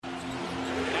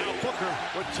Booker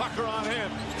with Tucker on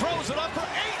him. Throws it up for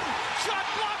Ayton. Shot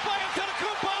blocked by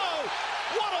Antetokounmpo.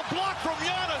 What a block from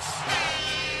Giannis.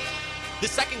 The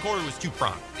second quarter was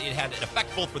two-pronged. It had an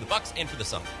effect both for the Bucks and for the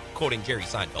Suns, quoting Jerry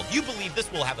Seinfeld. You believe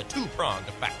this will have a two-pronged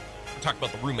effect. We're talking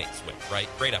about the roommate switch, right?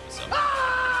 Great episode.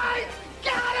 I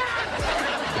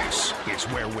got it! This is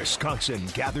where Wisconsin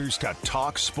gathers to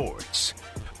talk sports.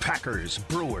 Packers,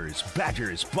 Brewers,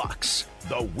 Badgers, Bucks.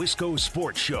 The Wisco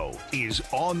Sports Show is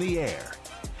on the air.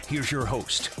 Here's your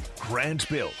host, Grant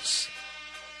Bills.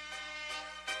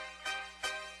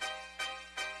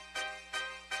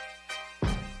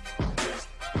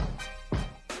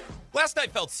 Last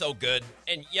night felt so good,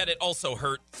 and yet it also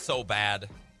hurt so bad.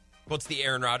 What's the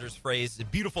Aaron Rodgers phrase? A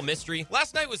beautiful mystery.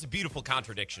 Last night was a beautiful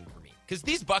contradiction for me, because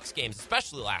these Bucks games,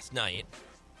 especially last night,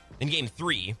 in Game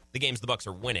 3, the games the Bucks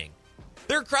are winning,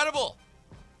 they're incredible.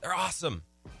 They're awesome.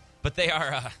 But they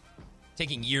are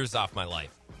taking years off my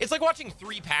life. It's like watching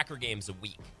 3 Packer games a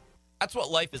week. That's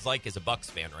what life is like as a Bucks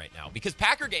fan right now, because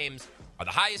Packer games are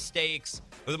the highest stakes,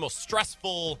 or the most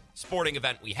stressful sporting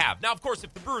event we have. Now, of course,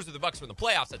 if the Brewers or the Bucks are in the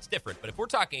playoffs, that's different. But if we're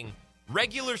talking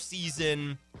regular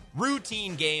season,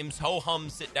 routine games, ho-hum,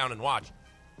 sit down and watch,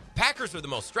 Packers are the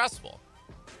most stressful.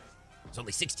 It's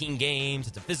only 16 games.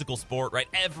 It's a physical sport, right?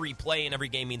 Every play in every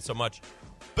game means so much.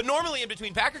 But normally in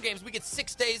between Packer games, we get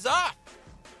 6 days off.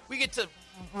 We get to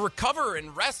recover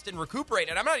and rest and recuperate.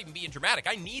 And I'm not even being dramatic.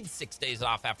 I need 6 days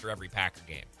off after every Packer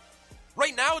game.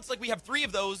 Right now, it's like we have 3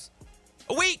 of those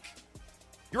a week.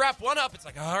 You wrap one up, it's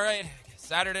like, all right,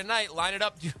 Saturday night, line it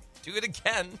up, do it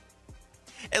again.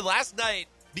 And last night,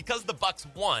 because the Bucks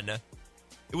won,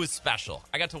 it was special.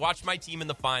 I got to watch my team in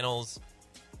the finals.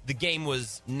 The game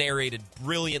was narrated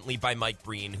brilliantly by Mike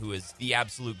Breen, who is the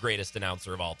absolute greatest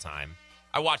announcer of all time.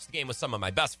 I watched the game with some of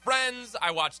my best friends.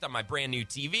 I watched on my brand new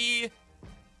TV.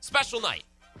 Special night.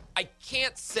 I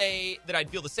can't say that I'd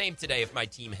feel the same today if my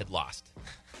team had lost.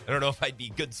 I don't know if I'd be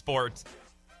good sport,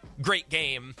 great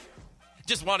game,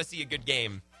 just want to see a good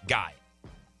game guy.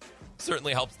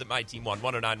 Certainly helps that my team won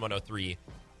 109-103.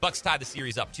 Bucks tied the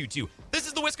series up 2-2. This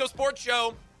is the Wisco Sports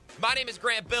Show. My name is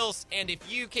Grant Bills, and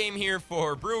if you came here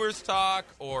for Brewers talk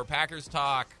or Packers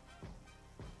talk,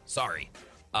 sorry,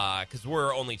 because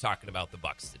we're only talking about the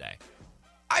Bucks today.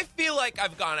 I feel like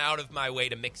I've gone out of my way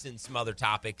to mix in some other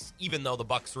topics, even though the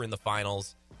Bucks are in the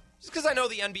finals, just because I know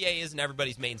the NBA isn't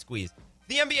everybody's main squeeze.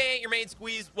 The NBA ain't your main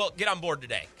squeeze. Well, get on board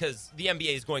today, because the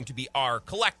NBA is going to be our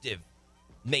collective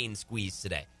main squeeze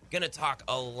today. Going to talk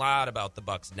a lot about the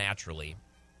Bucks naturally.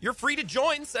 You're free to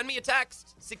join. Send me a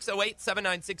text,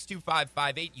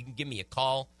 608-796-2558. You can give me a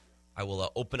call. I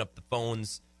will open up the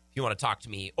phones if you want to talk to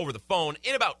me over the phone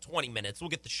in about 20 minutes. We'll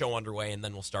get the show underway, and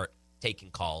then we'll start taking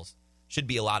calls. Should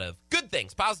be a lot of good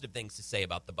things, positive things to say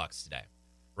about the Bucks today,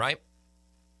 right?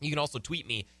 You can also tweet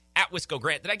me at Wisco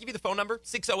Grant. Did I give you the phone number?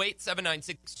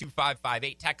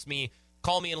 608-796-2558. Text me,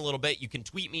 call me in a little bit. You can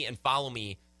tweet me and follow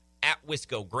me at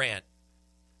Wisco Grant.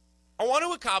 I want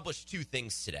to accomplish 2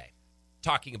 things today,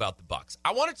 talking about the Bucks.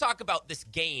 I want to talk about this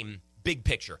game, big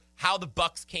picture, how the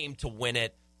Bucks came to win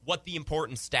it, what the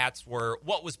important stats were,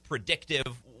 what was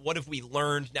predictive, what have we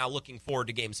learned now looking forward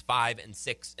to games 5 and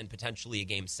 6 and potentially a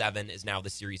game 7 as now the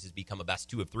series has become a best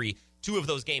 2 of 3. 2 of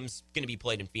those games going to be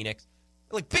played in Phoenix.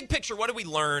 Like, big picture, what did we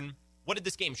learn? What did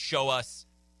this game show us?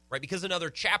 Right? Because another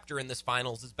chapter in this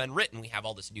finals has been written. We have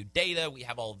all this new data. We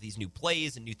have all of these new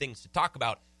plays and new things to talk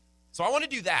about. So I want to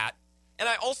do that. And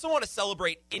I also want to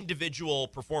celebrate individual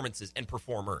performances and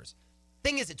performers.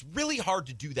 Thing is, it's really hard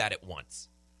to do that at once,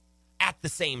 at the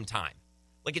same time.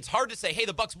 Like, it's hard to say, hey,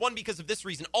 the Bucks won because of this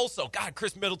reason. Also, God,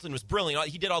 Chris Middleton was brilliant.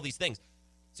 He did all these things.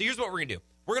 So here's what we're going to do.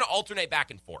 We're going to alternate back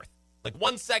and forth. Like,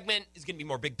 one segment is going to be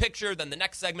more big picture. Then the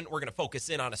next segment, we're going to focus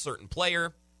in on a certain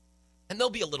player. And there'll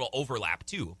be a little overlap,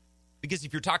 too. Because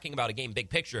if you're talking about a game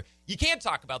big picture, you can't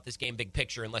talk about this game big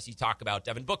picture unless you talk about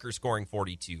Devin Booker scoring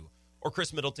 42, or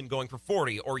Chris Middleton going for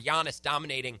 40, or Giannis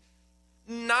dominating,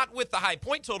 not with the high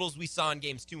point totals we saw in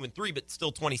games 2 and 3, but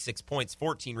still 26 points,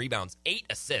 14 rebounds, 8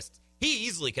 assists. He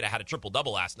easily could have had a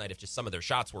triple-double last night if just some of their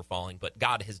shots were falling, but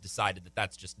God has decided that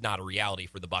that's just not a reality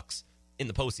for the Bucks in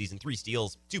the postseason. 3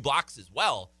 steals, 2 blocks as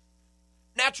well.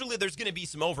 Naturally, there's going to be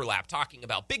some overlap talking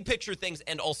about big picture things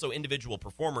and also individual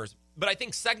performers, but I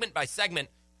think segment by segment,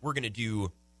 we're going to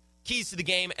do keys to the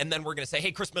game, and then we're going to say,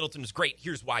 hey, Chris Middleton was great.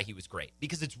 Here's why he was great.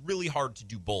 Because it's really hard to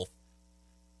do both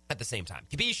at the same time.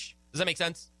 Capiche? Does that make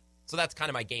sense? So that's kind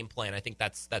of my game plan. I think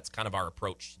that's kind of our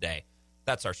approach today.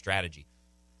 That's our strategy.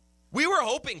 We were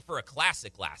hoping for a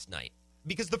classic last night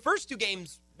because the first 2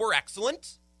 games were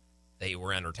excellent. They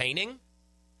were entertaining.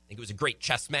 I think it was a great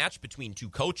chess match between 2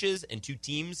 coaches and 2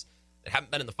 teams that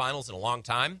haven't been in the finals in a long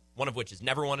time, one of which has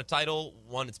never won a title,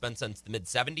 one it's been since the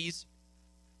mid-'70s.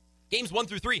 Games 1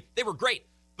 through 3, they were great,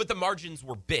 but the margins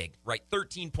were big, right?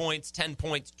 13 points, 10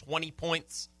 points, 20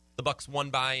 points the Bucks won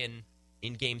by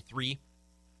in Game 3.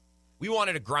 We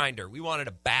wanted a grinder. We wanted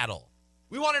a battle.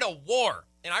 We wanted a war.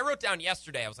 And I wrote down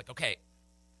yesterday, I was like, okay,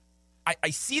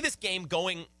 I see this game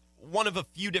going one of a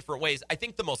few different ways. I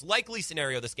think the most likely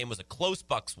scenario of this game was a close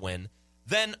Bucks win,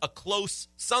 then a close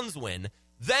Suns win,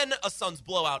 then a Suns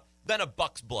blowout, then a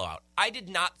Bucks blowout. I did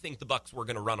not think the Bucks were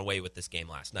going to run away with this game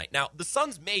last night. Now, the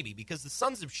Suns maybe, because the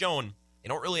Suns have shown they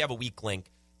don't really have a weak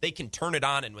link. They can turn it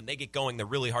on, and when they get going, they're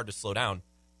really hard to slow down.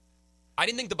 I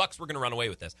didn't think the Bucks were going to run away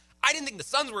with this. I didn't think the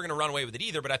Suns were going to run away with it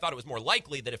either, but I thought it was more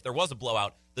likely that if there was a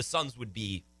blowout, the Suns would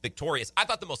be victorious. I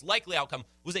thought the most likely outcome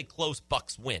was a close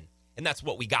Bucks win, and that's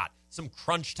what we got. Some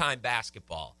crunch time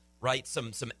basketball, right?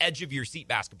 Some edge of your seat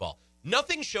basketball.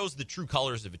 Nothing shows the true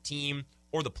colors of a team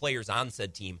or the players on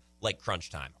said team like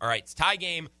crunch time. All right, it's tie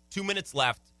game, 2 minutes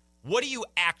left. What are you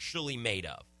actually made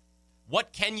of?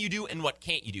 What can you do and what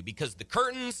can't you do? Because the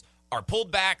curtains are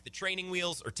pulled back, the training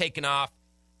wheels are taken off.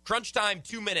 Crunch time,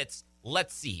 2 minutes,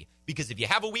 let's see. Because if you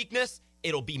have a weakness,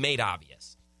 it'll be made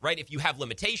obvious, right? If you have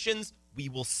limitations, we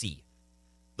will see.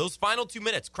 Those final 2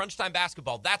 minutes, crunch time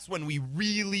basketball, that's when we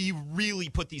really, really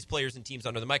put these players and teams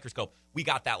under the microscope. We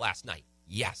got that last night,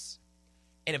 yes.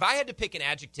 And if I had to pick an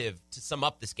adjective to sum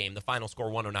up this game, the final score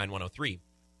 109-103,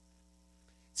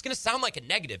 it's going to sound like a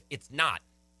negative. It's not.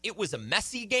 It was a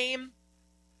messy game.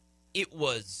 It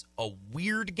was a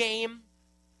weird game.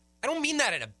 I don't mean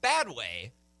that in a bad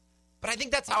way, but I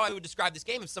think that's how I would describe this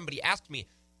game if somebody asked me.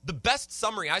 The best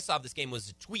summary I saw of this game was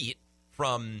a tweet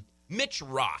from Mitch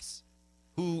Ross,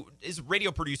 who is a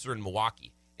radio producer in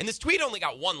Milwaukee. And this tweet only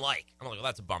got 1 like. I'm like, well,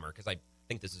 that's a bummer because I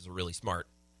think this is a really smart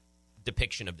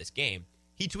depiction of this game.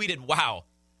 He tweeted, wow,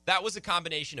 that was a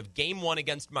combination of Game 1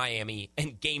 against Miami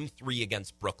and Game 3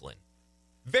 against Brooklyn.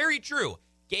 Very true.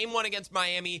 Game 1 against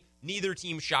Miami, neither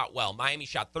team shot well. Miami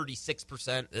shot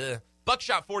 36%. Bucks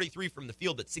shot 43 from the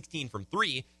field, but 16 from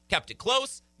 3. Kept it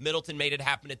close. Middleton made it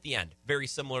happen at the end. Very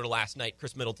similar to last night.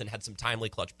 Chris Middleton had some timely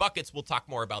clutch buckets. We'll talk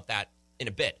more about that in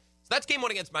a bit. So that's Game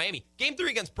 1 against Miami. Game 3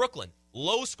 against Brooklyn.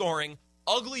 Low scoring,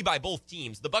 ugly by both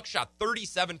teams. The Bucks shot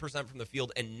 37% from the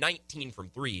field and 19 from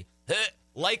 3.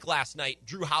 Like last night,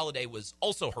 Drew Holiday was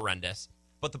also horrendous,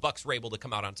 but the Bucks were able to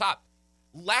come out on top.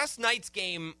 Last night's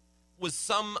game was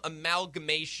some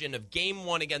amalgamation of Game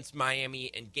 1 against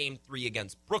Miami and Game 3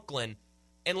 against Brooklyn,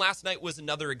 and last night was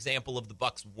another example of the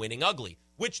Bucks winning ugly,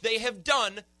 which they have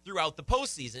done throughout the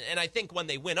postseason. And I think when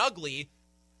they win ugly,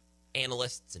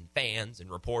 analysts and fans and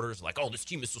reporters are like, oh, this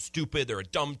team is so stupid, they're a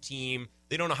dumb team,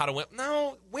 they don't know how to win.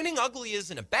 No, winning ugly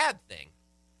isn't a bad thing.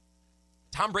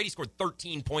 Tom Brady scored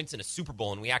 13 points in a Super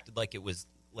Bowl, and we acted like it was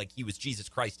like he was Jesus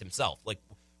Christ himself. Like,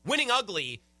 winning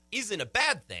ugly isn't a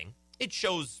bad thing. It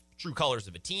shows true colors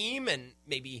of a team and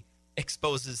maybe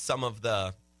exposes some of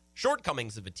the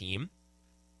shortcomings of a team.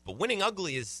 But winning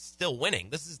ugly is still winning.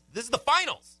 This is the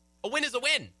finals. A win is a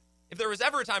win. If there was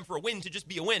ever a time for a win to just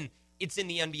be a win, it's in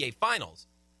the NBA Finals.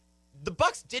 The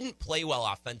Bucks didn't play well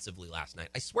offensively last night.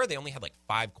 I swear they only had like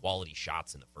 5 quality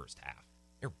shots in the first half.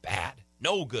 They're bad.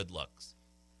 No good looks.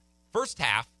 First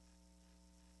half,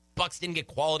 Bucks didn't get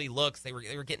quality looks. They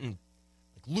were getting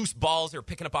like loose balls. They were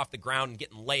picking up off the ground and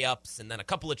getting layups, and then a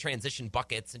couple of transition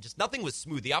buckets, and just nothing was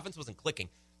smooth. The offense wasn't clicking.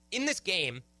 In this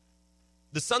game,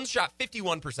 the Suns shot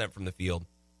 51% from the field.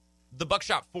 The Bucks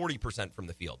shot 40% from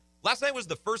the field. Last night was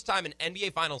the first time in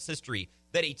NBA Finals history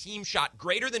that a team shot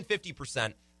greater than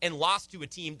 50% and lost to a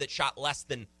team that shot less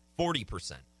than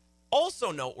 40%.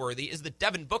 Also noteworthy is that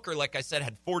Devin Booker, like I said,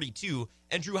 had 42,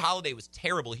 and Drew Holiday was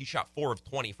terrible. He shot 4 of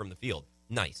 20 from the field.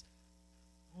 Nice.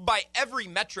 By every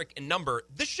metric and number,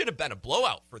 this should have been a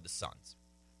blowout for the Suns.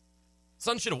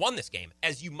 Suns should have won this game,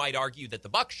 as you might argue that the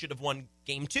Bucks should have won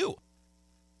Game 2.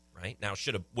 Right? Now,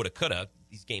 shoulda, woulda, coulda.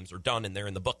 These games are done, and they're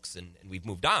in the books, and we've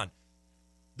moved on.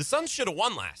 The Suns should have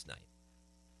won last night.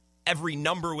 Every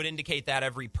number would indicate that.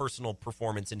 Every personal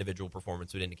performance, individual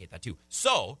performance would indicate that too.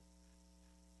 So,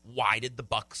 why did the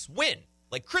Bucks win?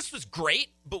 Like, Chris was great,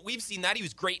 but we've seen that. He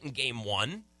was great in Game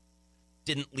 1.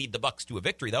 Didn't lead the Bucks to a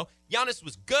victory, though. Giannis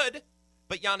was good,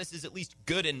 but Giannis is at least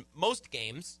good in most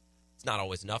games. It's not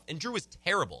always enough. And Drew was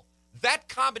terrible. That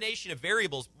combination of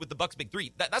variables with the Bucks' big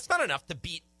three, that's not enough to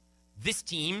beat this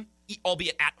team,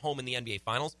 albeit at home in the NBA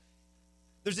Finals.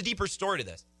 There's a deeper story to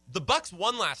this. The Bucks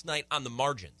won last night on the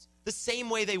margins, the same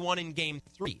way they won in Game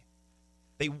 3.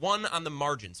 They won on the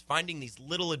margins, finding these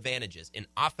little advantages in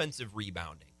offensive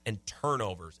rebounding and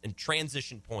turnovers and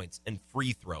transition points and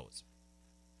free throws.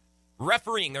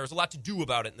 Refereeing, there was a lot to do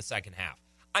about it in the second half.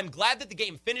 I'm glad that the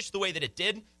game finished the way that it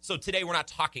did, so today we're not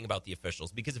talking about the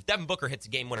officials, because if Devin Booker hits a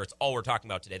game winner, it's all we're talking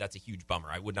about today. That's a huge bummer.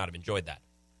 I would not have enjoyed that.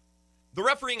 The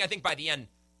refereeing, I think, by the end,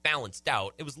 balanced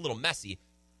out. It was a little messy.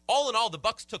 All in all, the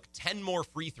Bucks took 10 more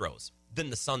free throws than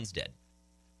the Suns did.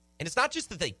 And it's not just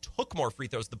that they took more free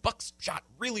throws. The Bucks shot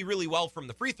really, really well from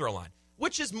the free throw line,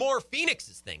 which is more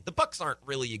Phoenix's thing. The Bucks aren't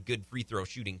really a good free throw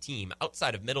shooting team.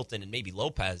 Outside of Middleton and maybe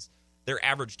Lopez, they're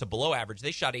average to below average.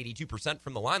 They shot 82%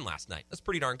 from the line last night. That's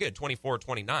pretty darn good,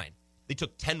 24-29. They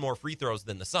took 10 more free throws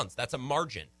than the Suns. That's a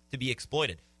margin to be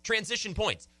exploited. Transition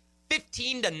points,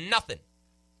 15-0.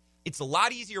 It's a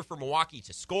lot easier for Milwaukee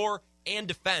to score and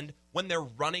defend when they're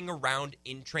running around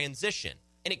in transition.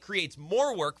 And it creates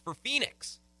more work for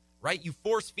Phoenix, right? You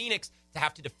force Phoenix to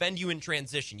have to defend you in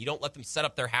transition. You don't let them set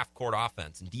up their half-court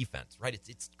offense and defense, right?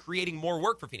 It's creating more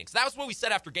work for Phoenix. That was what we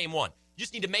said after game one. You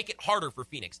just need to make it harder for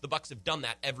Phoenix. The Bucks have done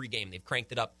that every game. They've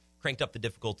cranked up the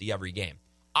difficulty every game.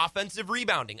 Offensive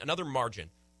rebounding, another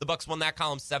margin. The Bucks won that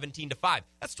column 17-5.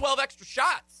 That's 12 extra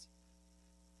shots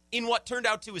in what turned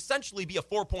out to essentially be a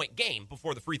 4-point game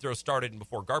before the free throws started and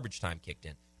before garbage time kicked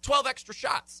in. 12 extra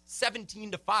shots,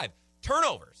 17-5.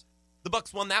 Turnovers. The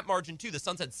Bucks won that margin too. The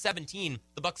Suns had 17.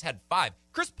 The Bucks had 5.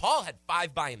 Chris Paul had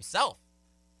 5 by himself.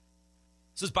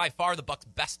 This is by far the Bucks'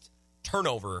 best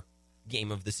turnover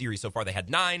game of the series so far. They had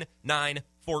 9,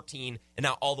 14, and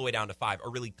now all the way down to 5. A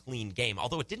really clean game,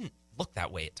 although it didn't look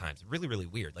that way at times. Really, really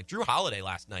weird. Like Drew Holiday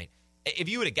last night, if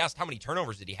you would have guessed how many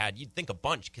turnovers that he had, you'd think a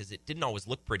bunch because it didn't always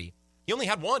look pretty. He only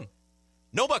had 1.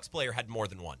 No Bucks player had more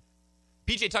than 1.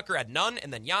 PJ Tucker had none,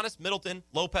 and then Giannis, Middleton,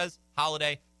 Lopez,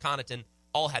 Holiday, Connaughton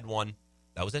all had 1.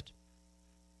 That was it.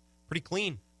 Pretty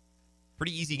clean.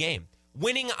 Pretty easy game.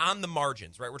 Winning on the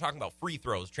margins, right? We're talking about free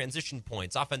throws, transition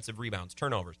points, offensive rebounds,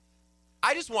 turnovers.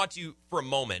 I just want to, for a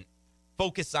moment,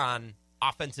 focus on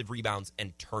offensive rebounds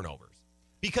and turnovers.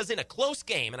 Because in a close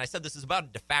game, and I said this is about a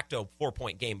de facto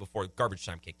 4-point game before garbage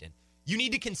time kicked in, you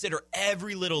need to consider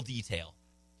every little detail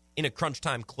in a crunch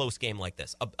time close game like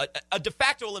this. A de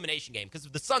facto elimination game, because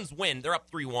if the Suns win, they're up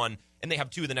 3-1, and they have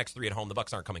 2 of the next 3 at home. The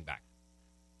Bucks aren't coming back.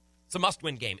 It's a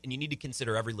must-win game, and you need to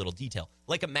consider every little detail,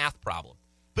 like a math problem.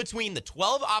 Between the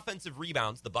 12 offensive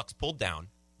rebounds the Bucks pulled down,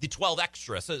 the 12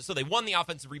 extra, so they won the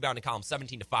offensive rebounding column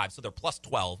 17-5, so they're plus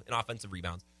 12 in offensive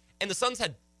rebounds, and the Suns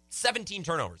had 17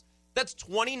 turnovers. That's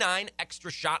 29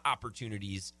 extra shot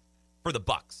opportunities for the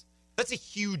Bucks. That's a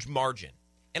huge margin.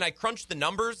 And I crunched the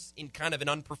numbers in kind of an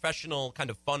unprofessional, kind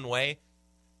of fun way.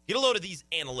 Get a load of these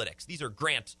analytics. These are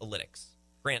Grant analytics,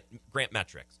 Grant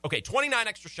metrics. Okay, 29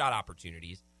 extra shot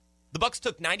opportunities. The Bucks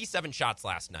took 97 shots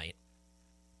last night.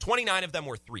 29 of them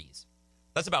were threes.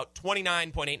 That's about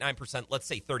 29.89%, let's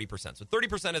say 30%. So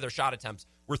 30% of their shot attempts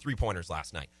were three-pointers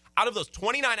last night. Out of those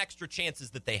 29 extra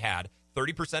chances that they had,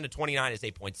 30% of 29 is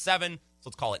 8.7, so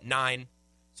let's call it 9.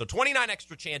 So 29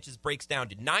 extra chances breaks down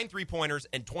to 9 three-pointers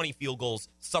and 20 field goals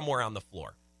somewhere on the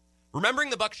floor. Remembering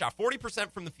the Bucks shot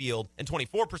 40% from the field and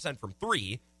 24% from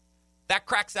 3, that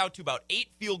cracks out to about 8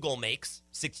 field goal makes,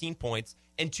 16 points,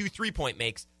 and 2 3-point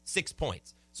makes, 6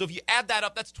 points. So if you add that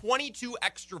up, that's 22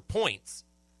 extra points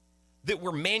that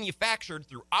were manufactured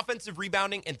through offensive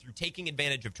rebounding and through taking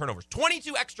advantage of turnovers.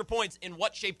 22 extra points in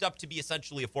what shaped up to be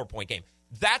essentially a 4-point game.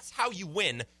 That's how you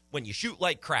win when you shoot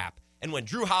like crap and when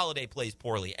Drew Holiday plays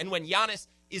poorly and when Giannis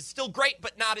is still great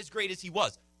but not as great as he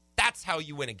was. That's how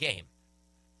you win a game.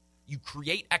 You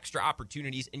create extra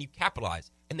opportunities and you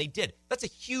capitalize, and they did. That's a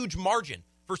huge margin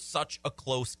for such a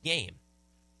close game.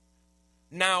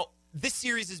 Now, this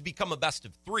series has become a best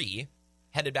of 3,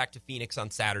 headed back to Phoenix on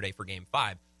Saturday for Game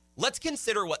 5. Let's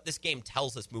consider what this game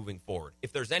tells us moving forward,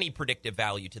 if there's any predictive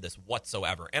value to this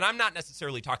whatsoever. And I'm not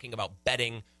necessarily talking about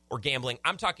betting or gambling.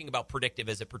 I'm talking about predictive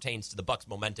as it pertains to the Bucks'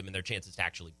 momentum and their chances to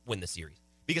actually win the series.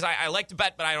 Because I like to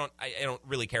bet, but I don't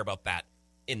really care about that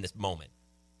in this moment.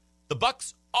 The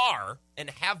Bucks are and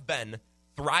have been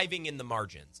thriving in the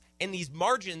margins. And these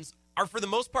margins are, for the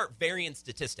most part, variant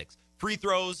statistics. Free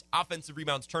throws, offensive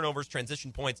rebounds, turnovers,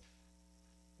 transition points.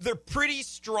 They're pretty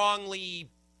strongly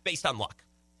based on luck.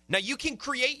 Now, you can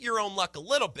create your own luck a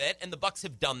little bit, and the Bucks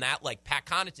have done that, like Pat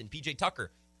Connaughton, PJ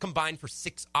Tucker, combined for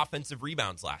 6 offensive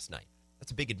rebounds last night.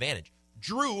 That's a big advantage.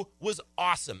 Drew was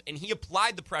awesome, and he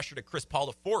applied the pressure to Chris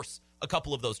Paul to force a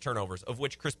couple of those turnovers, of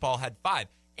which Chris Paul had 5.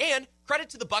 And credit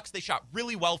to the Bucks, they shot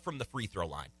really well from the free throw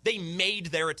line. They made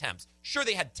their attempts. Sure,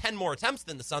 they had 10 more attempts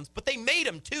than the Suns, but they made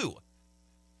them too.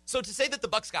 So to say that the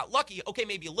Bucks got lucky, okay,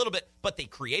 maybe a little bit, but they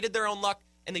created their own luck,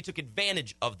 and they took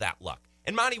advantage of that luck.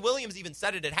 And Monty Williams even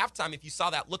said it at halftime, if you saw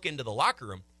that look into the locker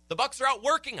room, the Bucks are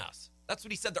outworking us. That's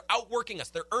what he said. They're outworking us.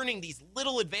 They're earning these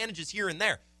little advantages here and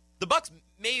there. The Bucks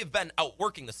may have been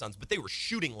outworking the Suns, but they were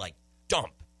shooting like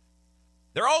dump.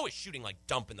 They're always shooting like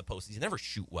dump in the postseason. They never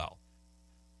shoot well.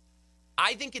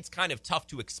 I think it's kind of tough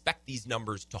to expect these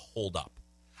numbers to hold up.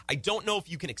 I don't know if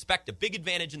you can expect a big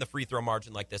advantage in the free throw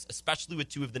margin like this, especially with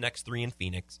 2 of the next 3 in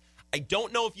Phoenix. I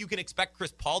don't know if you can expect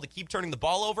Chris Paul to keep turning the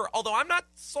ball over, although I'm not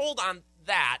sold on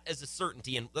that as a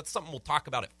certainty, and that's something we'll talk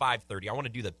about at 5:30. I want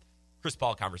to do the Chris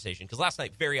Paul conversation because last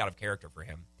night, very out of character for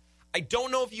him. I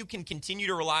don't know if you can continue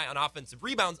to rely on offensive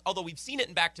rebounds, although we've seen it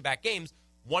in back-to-back games,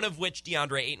 one of which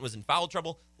DeAndre Ayton was in foul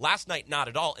trouble. Last night, not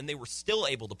at all, and they were still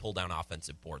able to pull down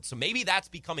offensive boards. So maybe that's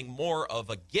becoming more of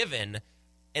a given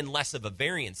and less of a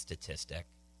variance statistic.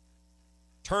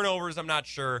 Turnovers, I'm not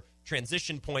sure.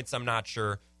 Transition points, I'm not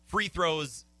sure. Free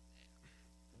throws,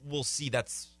 we'll see.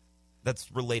 That's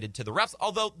related to the refs.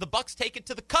 Although the Bucks take it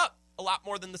to the cup a lot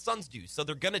more than the Suns do, so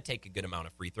they're going to take a good amount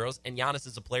of free throws, and Giannis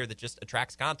is a player that just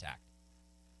attracts contact.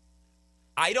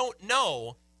 I don't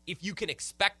know if you can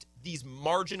expect these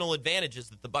marginal advantages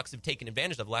that the Bucks have taken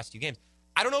advantage of the last 2 games.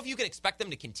 I don't know if you can expect them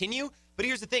to continue, but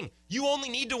here's the thing. You only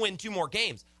need to win 2 more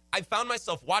games. I found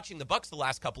myself watching the Bucks the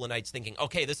last couple of nights thinking,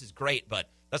 okay, this is great, but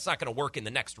that's not going to work in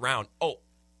the next round. Oh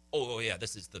yeah,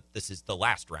 this is the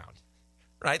last round,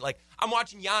 right? Like, I'm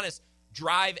watching Giannis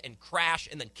drive and crash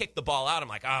and then kick the ball out. I'm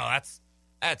like, oh,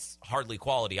 that's hardly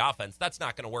quality offense. That's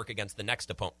not going to work against the next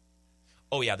opponent.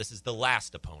 Oh yeah, this is the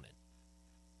last opponent.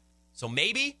 So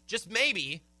maybe, just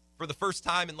maybe, for the first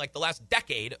time in like the last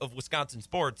decade of Wisconsin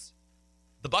sports,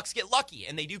 the Bucks get lucky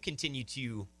and they do continue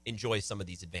to enjoy some of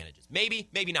these advantages. Maybe,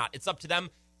 maybe not. It's up to them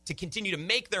to continue to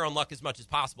make their own luck as much as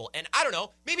possible. And I don't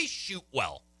know, maybe shoot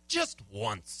well. Just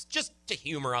once. Just to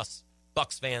humor us,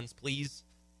 Bucks fans, please.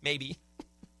 Maybe.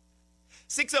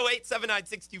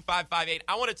 608-796-2558.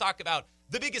 I want to talk about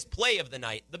the biggest play of the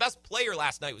night. The best player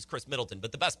last night was Chris Middleton,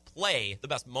 but the best play, the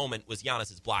best moment was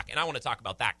Giannis's block. And I want to talk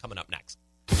about that coming up next.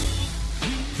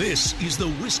 This is the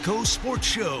Wisco Sports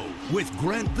Show with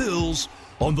Grant Bills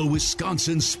on the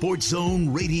Wisconsin Sports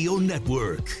Zone Radio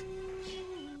Network.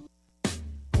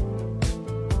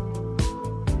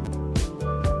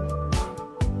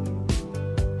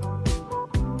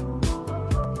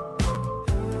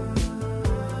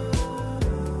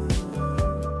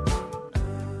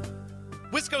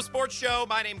 Wisco Sports Show.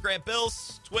 My name Grant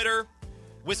Bills. Twitter,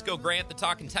 Wisco Grant. The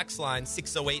talk and text line,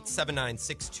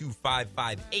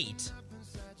 608-796-2558.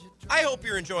 I hope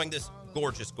you're enjoying this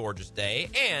gorgeous, gorgeous day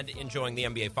and enjoying the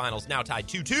NBA Finals, now tied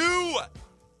 2-2.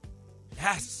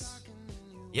 Yes.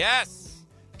 Yes.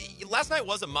 Last night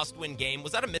was a must-win game.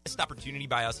 Was that a missed opportunity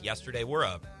by us yesterday? We're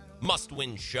a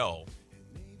must-win show.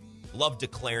 Love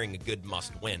declaring a good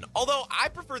must-win. Although I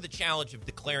prefer the challenge of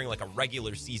declaring like a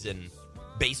regular season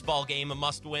baseball game a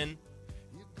must-win.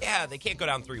 Yeah, they can't go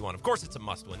down 3-1. Of course it's a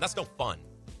must-win. That's no fun.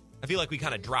 I feel like we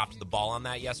kind of dropped the ball on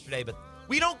that yesterday, but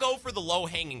we don't go for the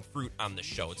low-hanging fruit on the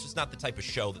show. It's just not the type of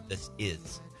show that this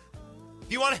is.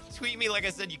 If you want to tweet me, like I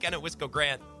said, you can at Wisco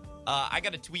Grant. I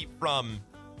got a tweet from,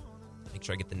 make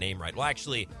sure I get the name right. Well,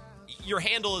 actually, your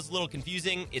handle is a little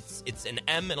confusing. It's an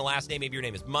M and a last name. Maybe your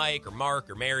name is Mike or Mark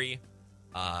or Mary.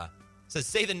 Says,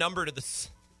 say the number to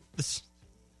say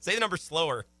the number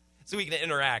slower so we can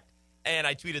interact. And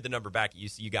I tweeted the number back at you,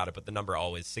 so you got it. But the number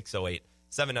always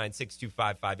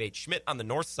 608-796-2558. Schmidt on the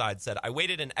north side said, I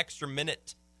waited an extra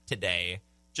minute today,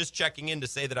 just checking in to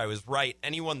say that I was right.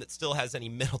 Anyone that still has any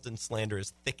Middleton slander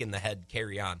is thick in the head.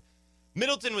 Carry on.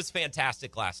 Middleton was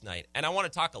fantastic last night, and I want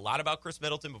to talk a lot about Chris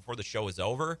Middleton before the show is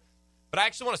over, but I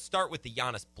actually want to start with the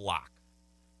Giannis block.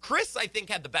 Chris, I think,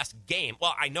 had the best game.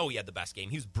 Well, I know he had the best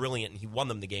game. He was brilliant, and he won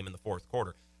them the game in the fourth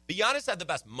quarter. But Giannis had the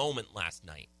best moment last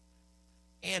night.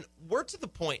 And we're to the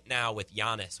point now with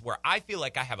Giannis where I feel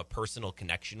like I have a personal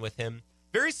connection with him,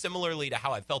 very similarly to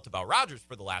how I felt about Rodgers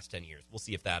for the last 10 years. We'll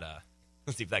see if that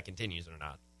continues or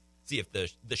not. See if the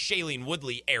Shailene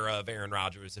Woodley era of Aaron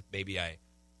Rodgers, if maybe I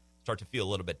start to feel a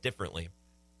little bit differently.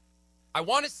 I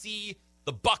want to see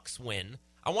the Bucks win.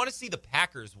 I want to see the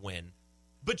Packers win.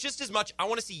 But just as much, I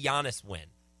want to see Giannis win.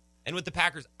 And with the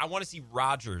Packers, I want to see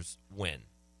Rodgers win.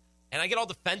 And I get all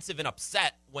defensive and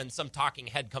upset when some talking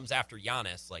head comes after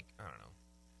Giannis, like, I don't know,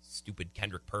 stupid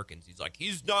Kendrick Perkins. He's like,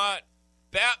 he's not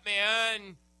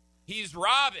Batman, he's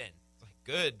Robin. It's like,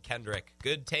 good, Kendrick,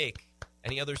 good take.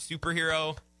 Any other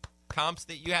superhero comps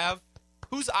that you have?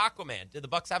 Who's Aquaman? Did the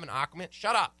Bucks have an Aquaman?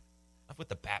 Shut up. Enough with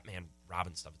the Batman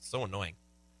Robin stuff. It's so annoying.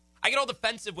 I get all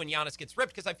defensive when Giannis gets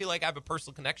ripped because I feel like I have a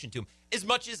personal connection to him, as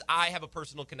much as I have a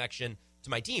personal connection to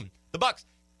my team, the Bucks.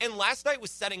 And last night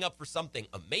was setting up for something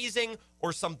amazing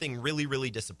or something really, really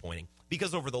disappointing.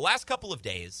 Because over the last couple of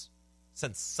days,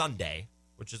 since Sunday,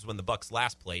 which is when the Bucks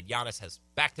last played, Giannis has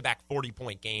back-to-back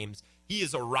 40-point games. He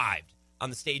has arrived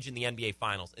on the stage in the NBA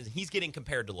Finals. And he's getting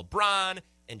compared to LeBron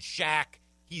and Shaq.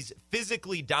 He's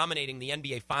physically dominating the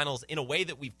NBA Finals in a way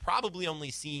that we've probably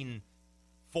only seen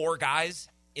 4 guys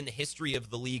in the history of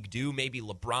the league do. Maybe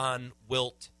LeBron,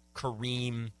 Wilt,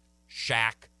 Kareem,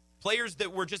 Shaq. Players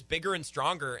that were just bigger and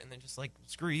stronger, and then just like,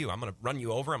 screw you. I'm going to run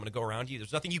you over. I'm going to go around you.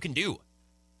 There's nothing you can do.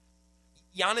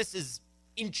 Giannis is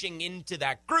inching into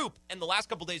that group, and the last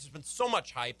couple days there's been so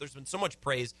much hype. There's been so much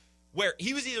praise where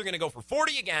he was either going to go for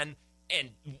 40 again,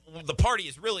 and the party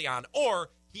is really on, or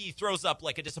he throws up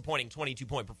like a disappointing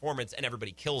 22-point performance and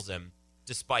everybody kills him,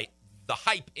 despite the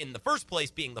hype in the first place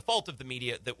being the fault of the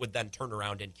media that would then turn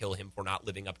around and kill him for not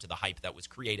living up to the hype that was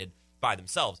created by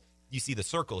themselves. You see the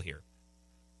circle here.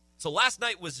 So last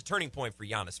night was a turning point for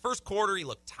Giannis. First quarter, he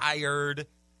looked tired.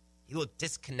 He looked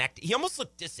disconnected. He almost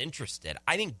looked disinterested.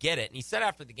 I didn't get it. And he said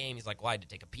after the game, he's like, well, I had to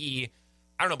take a pee.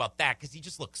 I don't know about that because he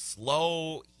just looked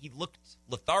slow. He looked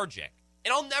lethargic.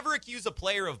 And I'll never accuse a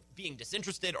player of being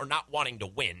disinterested or not wanting to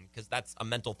win because that's a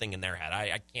mental thing in their head.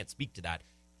 I can't speak to that.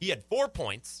 He had 4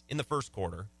 points in the first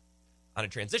quarter on a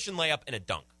transition layup and a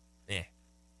dunk.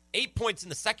 8 points in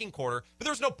the second quarter, but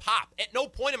there was no pop. At no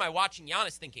point am I watching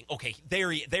Giannis thinking, okay, there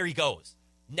he goes.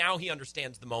 Now he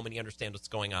understands the moment. He understands what's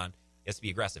going on. He has to be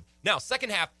aggressive. Now,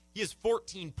 second half, he has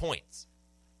 14 points.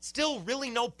 Still really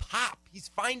no pop.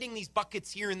 He's finding these buckets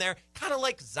here and there, kind of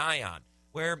like Zion,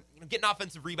 where getting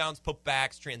offensive rebounds,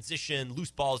 putbacks, transition,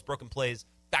 loose balls, broken plays,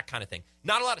 that kind of thing.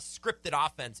 Not a lot of scripted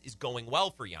offense is going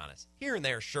well for Giannis. Here and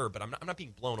there, sure, but I'm not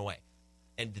being blown away.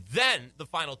 And then the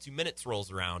final 2 minutes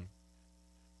rolls around,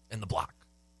 and the block.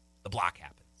 The block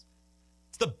happens.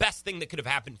 It's the best thing that could have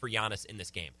happened for Giannis in this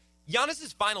game.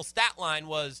 Giannis's final stat line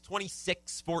was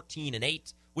 26, 14, and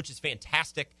 8, which is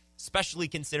fantastic, especially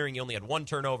considering he only had 1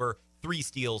 turnover, 3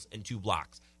 steals, and 2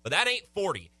 blocks. But that ain't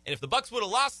 40. And if the Bucks would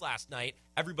have lost last night,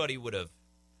 everybody would have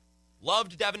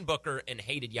loved Devin Booker and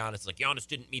hated Giannis. Like, Giannis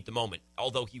didn't meet the moment,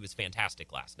 although he was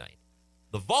fantastic last night.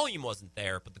 The volume wasn't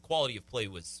there, but the quality of play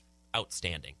was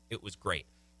outstanding. It was great.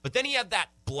 But then he had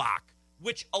that block,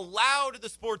 which allowed the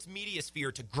sports media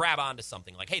sphere to grab onto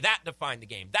something like, hey, that defined the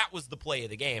game. That was the play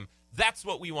of the game. That's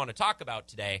what we want to talk about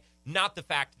today, not the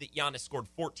fact that Giannis scored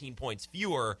 14 points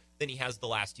fewer than he has the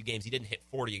last 2 games. He didn't hit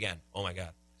 40 again. Oh, my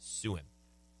God. Sue him.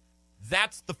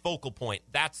 That's the focal point.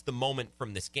 That's the moment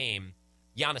from this game.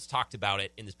 Giannis talked about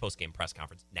it in this post-game press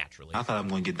conference, naturally. I thought I'm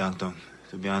going to get dunked on,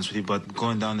 to be honest with you. But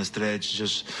going down the stretch,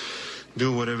 just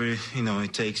do whatever,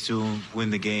 it takes to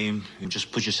win the game. You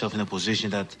just put yourself in a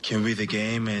position that can read the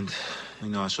game. And,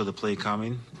 I saw the play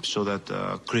coming. So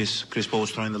that Chris Paul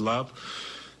was throwing the lob.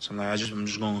 So I'm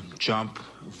just going to jump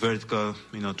vertical,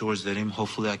 towards the rim.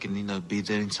 Hopefully I can, be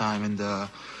there in time. And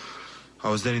I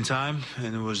was there in time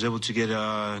and was able to get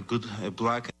a good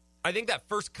block. I think that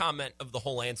first comment of the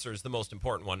whole answer is the most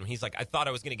important one. He's like, I thought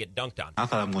I was going to get dunked on. I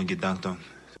thought I'm going to get dunked on.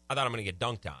 I thought I'm going to get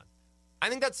dunked on. I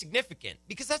think that's significant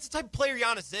because that's the type of player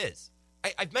Giannis is.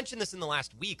 I've mentioned this in the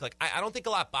last week. Like, I don't think a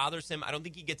lot bothers him. I don't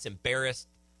think he gets embarrassed.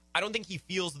 I don't think he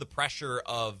feels the pressure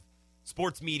of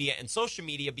sports media and social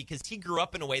media because he grew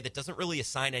up in a way that doesn't really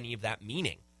assign any of that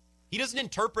meaning. He doesn't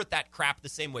interpret that crap the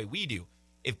same way we do.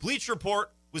 If Bleacher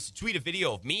Report was to tweet a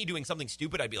video of me doing something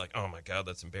stupid, I'd be like, oh my God,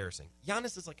 that's embarrassing.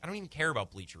 Giannis is like, I don't even care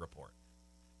about Bleacher Report.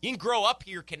 He didn't grow up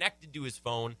here connected to his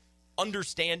phone,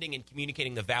 understanding and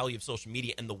communicating the value of social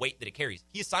media and the weight that it carries.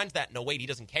 He assigns that no weight. He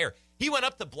doesn't care. He went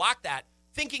up to block that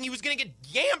thinking he was going to get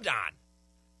yammed on.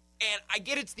 And I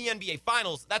get it's the NBA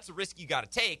Finals. That's a risk you got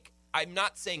to take. I'm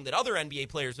not saying that other NBA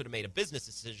players would have made a business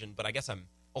decision, but I guess I'm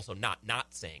also not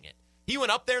saying it. He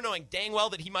went up there knowing dang well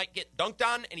that he might get dunked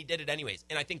on, and he did it anyways.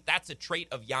 And I think that's a trait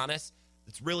of Giannis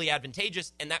that's really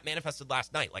advantageous, and that manifested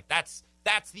last night. Like, that's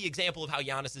the example of how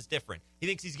Giannis is different. He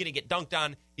thinks he's going to get dunked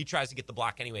on. He tries to get the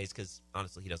block anyways because,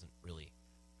 honestly, he doesn't really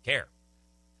care.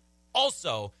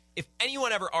 Also, if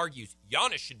anyone ever argues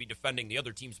Giannis should be defending the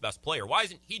other team's best player, why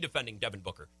isn't he defending Devin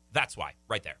Booker? That's why,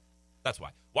 right there. That's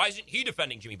why. Why isn't he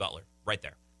defending Jimmy Butler? Right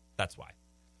there. That's why.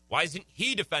 Why isn't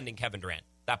he defending Kevin Durant?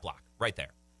 That block, right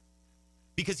there.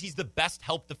 Because he's the best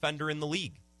help defender in the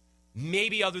league.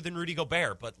 Maybe other than Rudy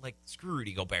Gobert, but, screw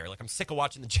Rudy Gobert. I'm sick of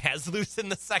watching the Jazz lose in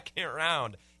the second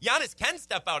round. Giannis can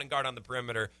step out and guard on the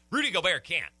perimeter. Rudy Gobert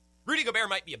can't. Rudy Gobert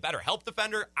might be a better help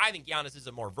defender. I think Giannis is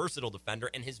a more versatile defender,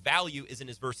 and his value is in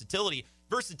his versatility.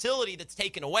 Versatility that's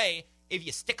taken away if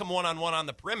you stick him one-on-one on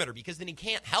the perimeter, because then he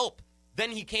can't help.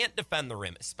 Then he can't defend the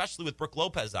rim, especially with Brook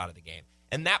Lopez out of the game.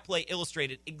 And that play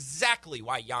illustrated exactly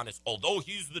why Giannis, although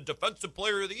he's the defensive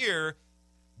player of the year,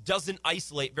 doesn't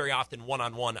isolate very often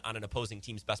one-on-one on an opposing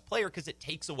team's best player because it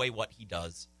takes away what he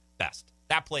does best.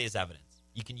 That play is evidence.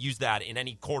 You can use that in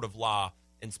any court of law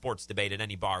and sports debate at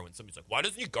any bar when somebody's like, why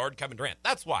doesn't he guard Kevin Durant?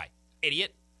 That's why.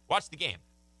 Idiot. Watch the game.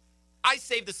 I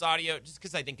saved this audio just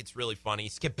because I think it's really funny.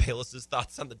 Skip Bayless's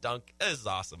thoughts on the dunk. This is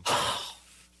awesome.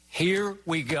 Here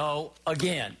we go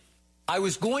again. I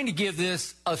was going to give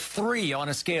this a 3 on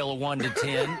a scale of 1 to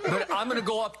 10, but I'm going to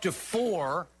go up to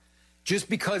 4 just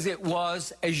because it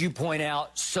was, as you point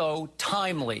out, so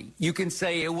timely. You can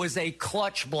say it was a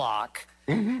clutch block,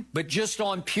 but just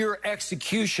on pure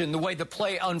execution, the way the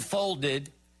play unfolded,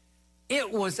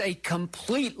 it was a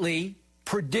completely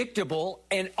predictable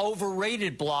and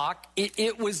overrated block.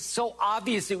 It was so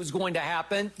obvious it was going to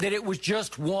happen that it was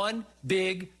just one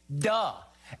big duh.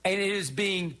 And it is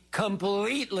being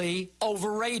completely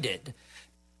overrated.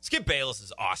 Skip Bayless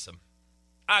is awesome.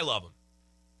 I love him.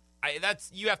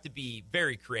 You have to be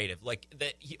very creative.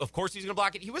 Of course he's going to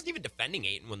block it. He wasn't even defending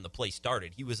Ayton when the play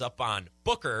started. He was up on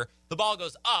Booker. The ball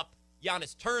goes up.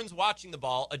 Giannis turns, watching the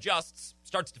ball, adjusts,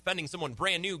 starts defending someone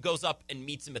brand new, goes up and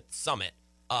meets him at the summit.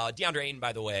 DeAndre Ayton,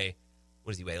 by the way,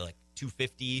 what does he weigh?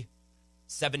 250,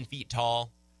 7 feet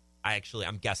tall.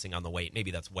 I'm guessing on the weight.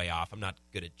 Maybe that's way off. I'm not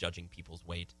good at judging people's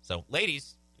weight. So,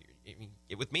 ladies,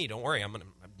 get with me. Don't worry. I have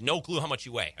no clue how much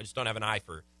you weigh. I just don't have an eye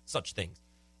for such things.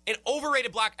 An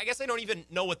overrated block, I guess I don't even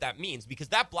know what that means because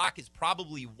that block is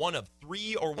probably one of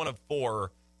 3 or one of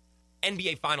 4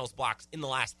 NBA Finals blocks in the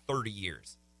last 30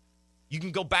 years. You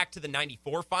can go back to the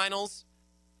 94 Finals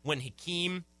when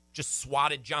Hakeem just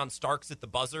swatted John Starks at the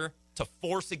buzzer to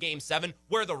force a Game 7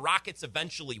 where the Rockets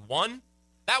eventually won.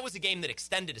 That was a game that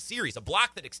extended a series, a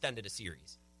block that extended a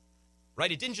series,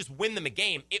 right? It didn't just win them a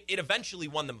game. It eventually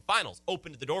won them finals,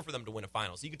 opened the door for them to win a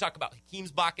final. So you could talk about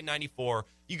Hakeem's block in 94.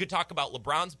 You could talk about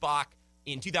LeBron's block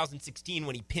in 2016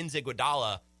 when he pins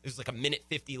Iguodala. It was like a minute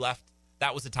 50 left.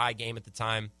 That was a tie game at the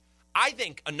time. I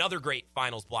think another great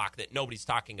finals block that nobody's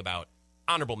talking about,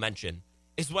 honorable mention,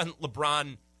 is when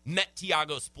LeBron met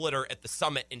Thiago Splitter at the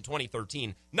Summit in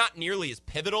 2013. Not nearly as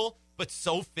pivotal, but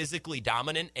so physically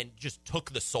dominant and just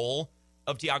took the soul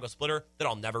of Thiago Splitter that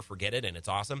I'll never forget it, and it's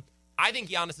awesome. I think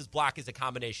Giannis's block is a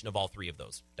combination of all 3 of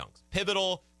those dunks.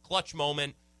 Pivotal, clutch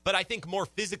moment, but I think more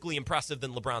physically impressive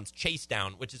than LeBron's chase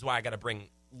down, which is why I got to bring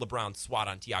LeBron's swat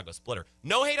on Thiago Splitter.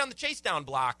 No hate on the chase down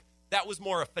block. That was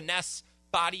more a finesse,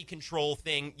 body control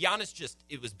thing. Giannis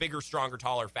it was bigger, stronger,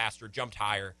 taller, faster, jumped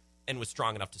higher, and was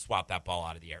strong enough to swat that ball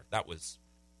out of the air. That was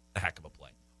a heck of a play.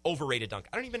 Overrated dunk.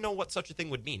 I don't even know what such a thing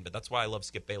would mean, but that's why I love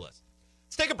Skip Bayless.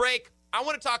 Let's take a break. I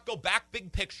want to go back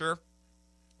big picture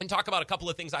and talk about a couple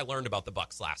of things I learned about the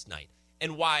Bucks last night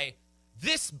and why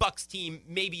this Bucks team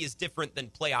maybe is different than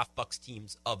playoff Bucks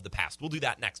teams of the past. We'll do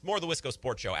that next. More of the Wisco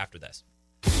Sports Show after this.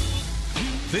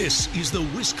 This is the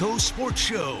Wisco Sports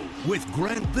Show with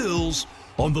Grant Bills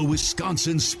on the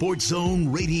Wisconsin Sports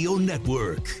Zone Radio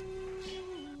Network.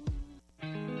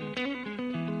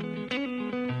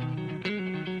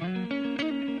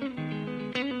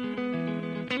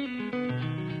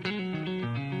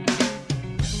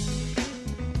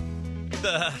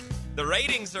 The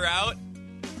ratings are out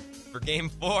for Game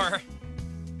 4.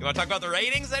 You want to talk about the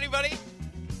ratings, anybody?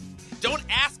 Don't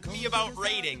ask me about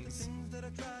ratings.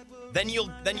 Then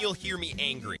you'll hear me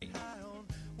angry.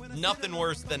 Nothing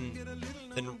worse than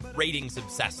ratings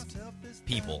obsessed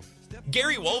people.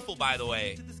 Gary Woelfel, by the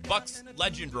way, Bucks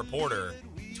legend reporter,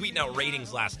 tweeting out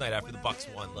ratings last night after the Bucks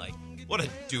won. What a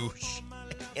douche.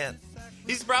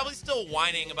 He's probably still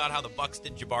whining about how the Bucks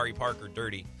did Jabari Parker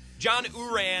dirty. John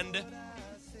Urand,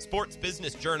 Sports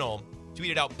Business Journal,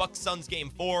 tweeted out Bucks Suns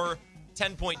Game 4,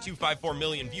 10.254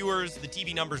 million viewers. The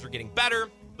TV numbers are getting better,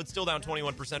 but still down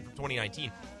 21% from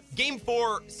 2019. Game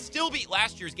 4 still beat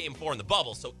last year's Game 4 in the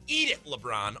bubble, so eat it,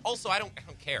 LeBron. Also, I don't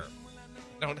care.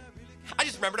 I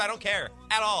just remembered I don't care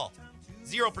at all.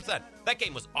 0%. That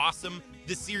game was awesome.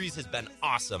 This series has been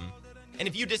awesome. And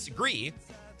if you disagree,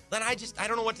 then I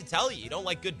don't know what to tell you. You don't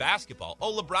like good basketball.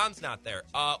 Oh, LeBron's not there.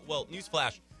 Well,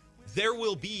 newsflash, there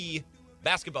will be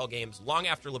basketball games long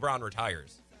after LeBron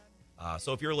retires.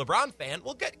 So if you're a LeBron fan,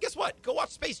 well, guess what? Go watch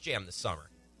Space Jam this summer.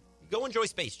 Go enjoy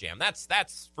Space Jam.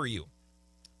 That's for you.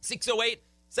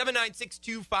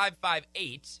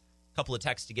 608-796-2558. Couple of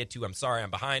texts to get to. I'm sorry,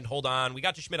 I'm behind. Hold on. We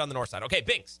got to Schmidt on the north side. Okay,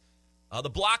 Binks. The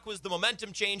block was the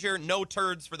momentum changer. No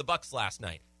turds for the Bucks last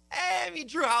night.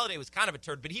 Drew Holiday was kind of a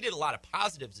turd, but he did a lot of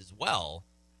positives as well.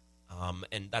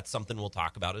 And that's something we'll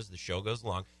talk about as the show goes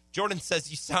along. Jordan says,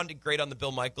 you sounded great on the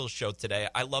Bill Michaels show today.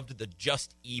 I loved the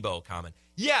just Ebo comment.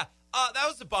 Yeah, that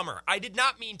was a bummer. I did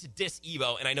not mean to diss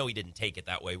Ebo, and I know he didn't take it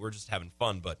that way. We're just having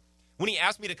fun. But when he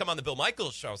asked me to come on the Bill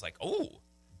Michaels show, I was like, oh,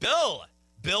 Bill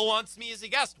wants me as a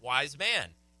guest. Wise man.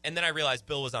 And then I realized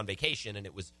Bill was on vacation, and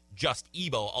it was just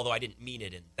Ebo, although I didn't mean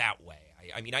it in that way.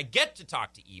 I mean, I get to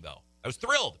talk to Ebo. I was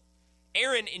thrilled.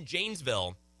 Aaron in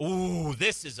Janesville. Ooh,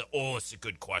 it's a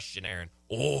good question, Aaron.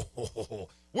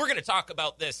 We're going to talk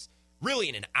about this really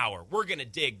in an hour. We're going to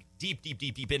dig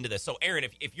deep into this. So, Aaron,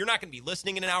 if you're not going to be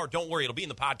listening in an hour, don't worry. It'll be in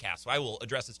the podcast, so I will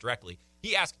address this directly.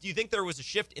 He asked, do you think there was a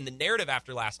shift in the narrative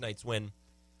after last night's win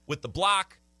with the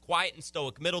block, quiet and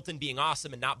stoic Middleton being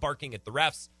awesome and not barking at the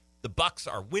refs? The Bucks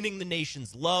are winning the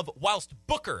nation's love, whilst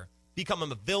Booker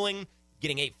becoming a villain,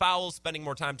 getting 8 fouls, spending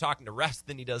more time talking to refs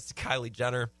than he does to Kylie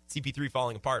Jenner, CP3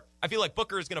 falling apart. I feel like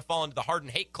Booker is going to fall into the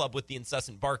Harden-hate club with the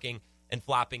incessant barking and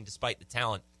flopping despite the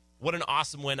talent. What an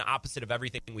awesome win, opposite of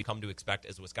everything we come to expect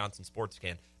as a Wisconsin sports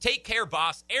fan. Take care,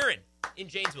 boss. Aaron in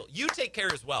Janesville, you take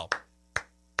care as well.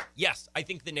 Yes, I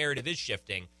think the narrative is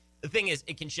shifting. The thing is,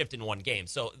 it can shift in one game.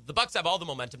 So the Bucks have all the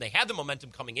momentum. They had the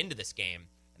momentum coming into this game,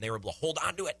 and they were able to hold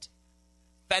on to it,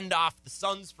 fend off the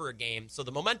Suns for a game. So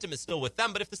the momentum is still with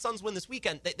them. But if the Suns win this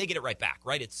weekend, they get it right back,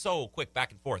 right? It's so quick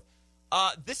back and forth.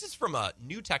 This is from a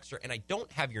new texter, and I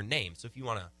don't have your name. So if you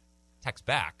want to text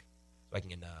back so I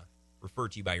can refer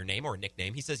to you by your name or a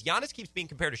nickname. He says, Giannis keeps being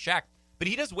compared to Shaq, but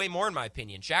he does way more in my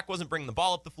opinion. Shaq wasn't bringing the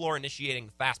ball up the floor, initiating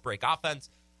the fast break offense.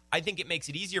 I think it makes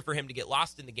it easier for him to get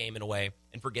lost in the game in a way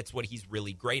and forgets what he's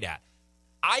really great at.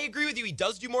 I agree with you. He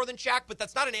does do more than Shaq, but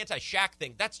that's not an anti-Shaq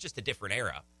thing. That's just a different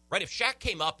era, right? If Shaq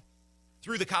came up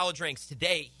through the college ranks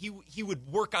today, he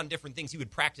would work on different things. He would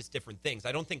practice different things.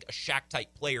 I don't think a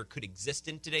Shaq-type player could exist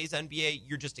in today's NBA.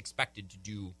 You're just expected to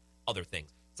do other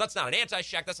things. So that's not an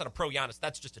anti-Shaq. That's not a pro-Giannis.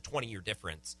 That's just a 20-year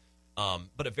difference,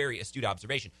 but a very astute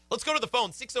observation. Let's go to the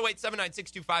phone,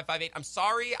 608-796-2558. I'm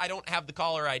sorry I don't have the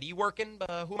caller ID working,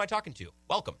 but who am I talking to?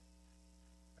 Welcome.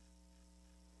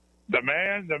 The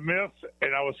man, the myth,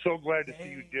 and I was so glad to see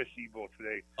you dish Ebo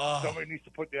today. Somebody needs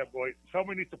to put that boy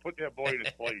in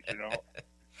his place, you know.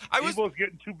 Ebo's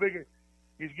getting too big.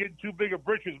 He's getting too big of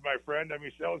britches, my friend. I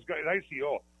mean, that was good. And I see,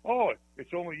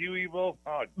 it's only you, Ebo?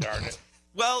 Oh, darn it.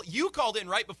 Well, you called in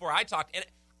right before I talked, and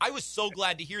I was so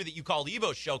glad to hear that you called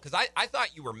Evo's show because I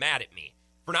thought you were mad at me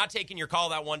for not taking your call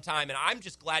that one time, and I'm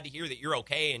just glad to hear that you're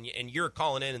okay and you're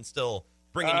calling in and still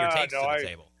bringing your takes to the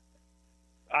table.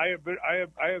 I have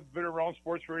been around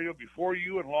sports radio before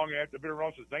you and long after. I've been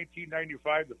around since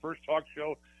 1995, the first talk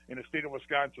show in the state of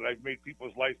Wisconsin. I've made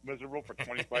people's lives miserable for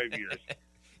 25 years.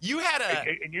 You had a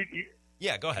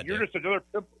yeah. Go ahead. You're just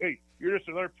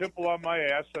another pimple on my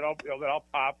ass that I'll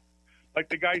pop. Like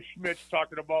the guy Schmitz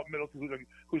talking about Middleton,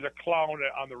 who's a clown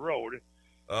on the road.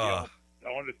 I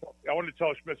wanted to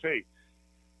tell Schmitz, hey,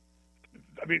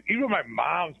 I mean, even my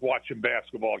mom's watching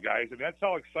basketball, guys. I mean, that's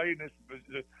how exciting this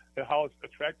is, how it's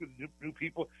attractive to new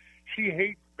people. She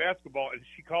hates basketball, and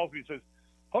she calls me and says,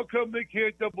 how come they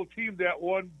can't double team that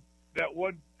one,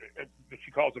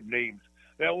 she calls them names,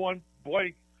 that one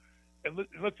blank, and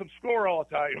lets them score all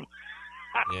the time.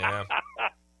 Yeah.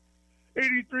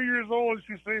 83 years old, and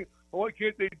she's saying, well, why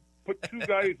can't they put 2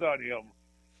 guys on him?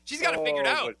 She's got to figure it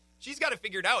out. She's got to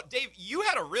figure it out. Dave, you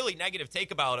had a really negative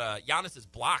take about Giannis's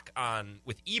block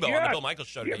with Ebo on the Bill Michaels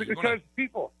show today. Because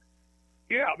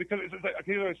it's like, I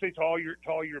say to all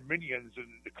your minions and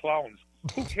the clowns,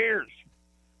 who cares?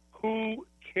 Who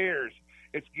cares?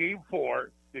 It's game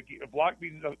 4. The block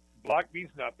means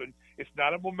nothing. It's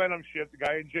not a momentum shift. The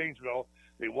guy in Janesville,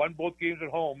 they won both games at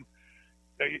home.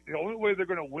 The only way they're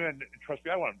going to win, and trust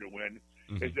me, I want them to win,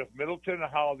 is if Middleton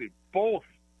and Holiday, both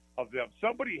of them,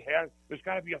 there's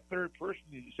got to be a third person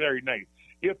Saturday night.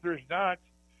 If there's not,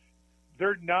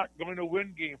 they're not going to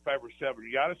win game 5 or 7.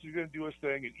 Giannis is going to do his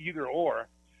thing in either or.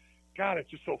 God, it's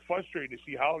just so frustrating to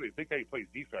see Holiday think how he plays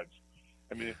defense.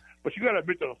 I mean, but you got to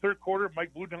admit that the third quarter,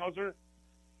 Mike Budenholzer,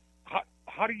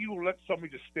 how do you let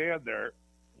somebody just stand there,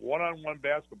 one-on-one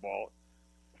basketball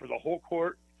for the whole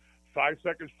court, 5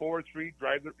 seconds forward, 3,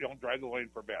 drive the lane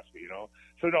for a basket, you know?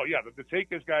 So, no, yeah, the take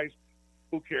is, guys,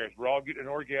 who cares? We're all getting an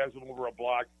orgasm over a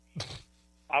block.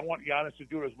 I want Giannis to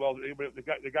do it as well.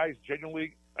 The guy's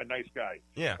genuinely a nice guy.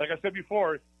 Yeah. Like I said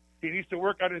before, he needs to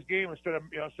work on his game instead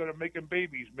of making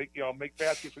babies, make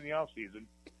baskets in the off season.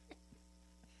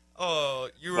 Oh,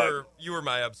 you were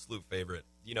my absolute favorite.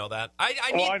 You know that.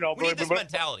 I know. We need this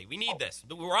mentality. We need this.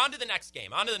 We're on to the next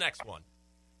game. On to the next one.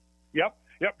 Yep.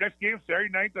 Next game Saturday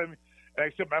night. And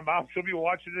I said, my mom, she'll be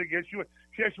watching it against you.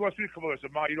 She actually wants me to come over. I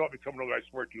said, Mom, you don't want me coming over. I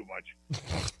swear too much.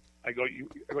 I go, you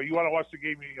want to watch the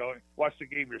game? Watch the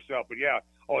game yourself. But yeah,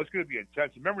 it's going to be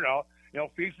intense. Remember now,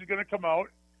 Phoenix is going to come out,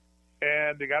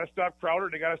 and they got to stop Crowder.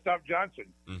 They got to stop Johnson.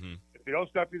 Mm-hmm. If they don't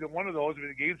stop either one of those,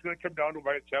 the game's going to come down to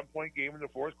about a 10-point game in the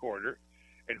fourth quarter.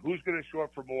 And who's going to show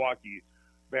up for Milwaukee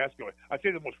basketball? I'd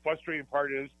say the most frustrating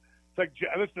part is, it's like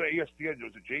I listened to ESPN. There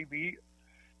was a JB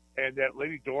and that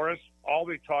lady Doris. All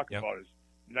they talk about is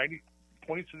 90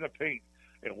 points in the paint.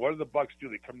 And what do the Bucks do?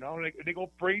 They come down and they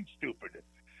go brain stupid.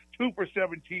 2 for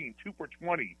 17, 2 for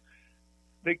 20.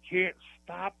 they can't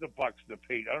stop the Bucks in the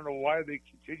paint. I don't know why they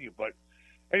continue, but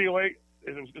anyway,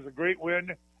 it was a great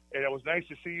win, and it was nice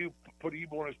to see you put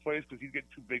Ebo in his place because he's getting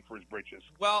too big for his britches.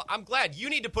 Well, I'm glad. You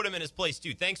need to put him in his place,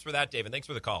 too. Thanks for that, David. Thanks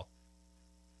for the call.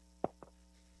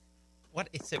 What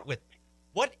is it with...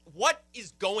 What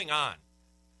is going on?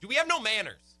 Do we have no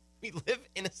manners? We live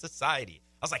in a society.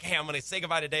 I was like, hey, I'm going to say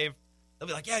goodbye to Dave. They'll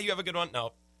be like, yeah, you have a good one.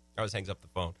 No. I always hangs up the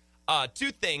phone.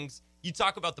 Two things. You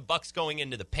talk about the Bucks going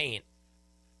into the paint.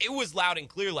 It was loud and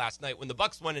clear last night. When the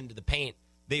Bucks went into the paint,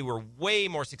 they were way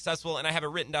more successful, and I have it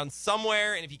written down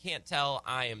somewhere, and if you can't tell,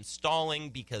 I am stalling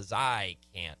because I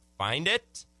can't find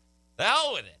it. The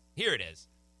hell with it. Here it is.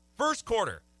 First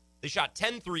quarter, they shot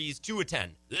 10 threes, 2 of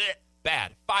 10. Blech,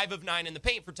 bad. 5 of 9 in the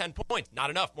paint for 10 points. Not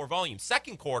enough, more volume.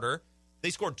 Second quarter, they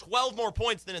scored 12 more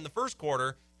points than in the first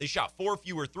quarter. They shot 4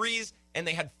 fewer threes, and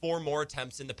they had 4 more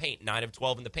attempts in the paint. 9 of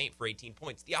 12 in the paint for 18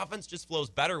 points. The offense just flows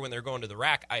better when they're going to the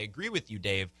rack. I agree with you,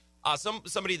 Dave.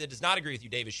 Somebody that does not agree with you,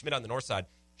 Dave, is Schmidt on the north side.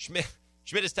 Schmidt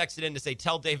has texted in to say,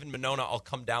 tell Dave and Monona I'll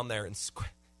come down there and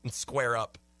square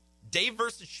up. Dave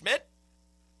versus Schmidt?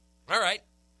 All right.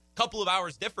 Couple of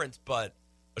hours difference, but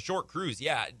a short cruise.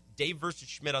 Yeah, Dave versus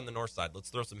Schmidt on the north side. Let's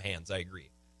throw some hands. I agree.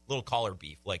 Little collar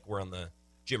beef like we're on the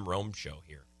Jim Rome show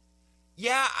here.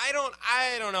 Yeah, I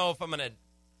don't know if I'm going to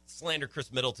slander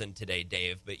Chris Middleton today,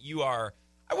 Dave, but you are,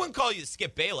 I wouldn't call you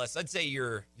Skip Bayless. I'd say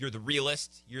you're the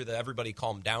realist. You're the everybody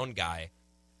calm down guy.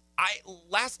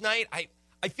 Last night,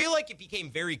 I feel like it became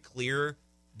very clear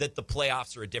that the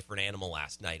playoffs are a different animal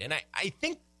last night. And I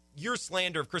think your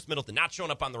slander of Chris Middleton not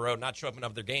showing up on the road, not showing up in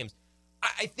other games,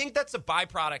 I think that's a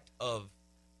byproduct of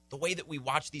the way that we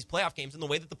watch these playoff games and the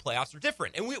way that the playoffs are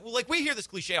different. And we hear this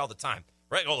cliche all the time,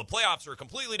 right? Oh, the playoffs are a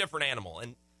completely different animal.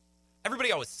 And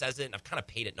everybody always says it, and I've kind of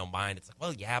paid it no mind. It's like,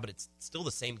 well, yeah, but it's still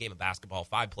the same game of basketball.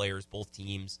 5 players, both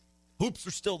teams. Hoops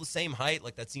are still the same height,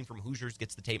 like that scene from Hoosiers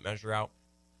gets the tape measure out.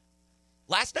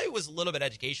 Last night was a little bit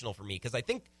educational for me because I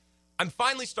think I'm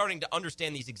finally starting to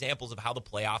understand these examples of how the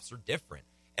playoffs are different.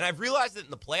 And I've realized that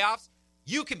in the playoffs,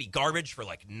 you can be garbage for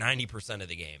like 90% of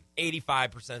the game,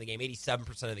 85% of the game,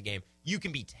 87% of the game. You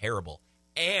can be terrible.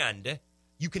 And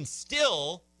you can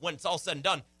still, when it's all said and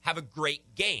done, have a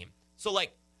great game. So,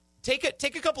 like, take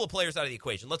a couple of players out of the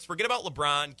equation. Let's forget about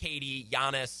LeBron, KD,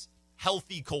 Giannis,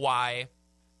 healthy Kawhi,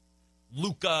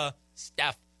 Luka,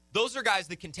 Steph. Those are guys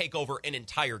that can take over an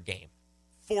entire game.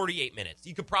 48 minutes.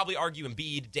 You could probably argue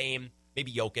Embiid, Dame,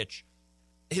 maybe Jokic.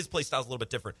 His play style's a little bit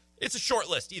different. It's a short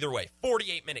list either way.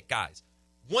 48-minute guys.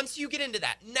 Once you get into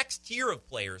that next tier of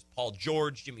players, Paul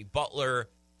George, Jimmy Butler,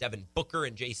 Devin Booker,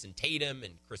 and Jason Tatum,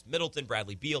 and Chris Middleton,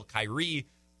 Bradley Beal, Kyrie,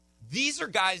 these are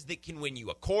guys that can win you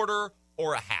a quarter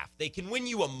or a half. They can win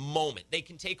you a moment. They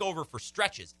can take over for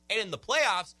stretches. And in the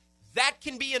playoffs, that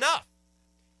can be enough.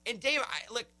 And Dave,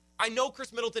 I know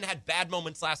Chris Middleton had bad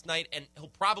moments last night, and he'll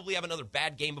probably have another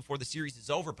bad game before the series is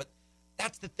over, but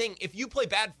that's the thing. If you play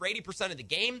bad for 80% of the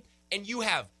game, and you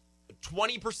have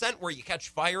 20% where you catch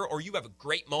fire, or you have a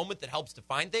great moment that helps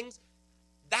define things,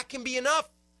 that can be enough.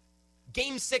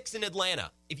 Game 6 in Atlanta.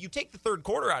 If you take the third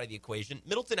quarter out of the equation,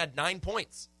 Middleton had 9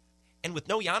 points. And with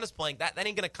no Giannis playing, that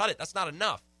ain't going to cut it. That's not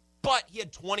enough. But he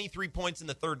had 23 points in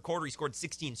the third quarter. He scored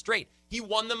 16 straight. He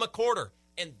won them a quarter.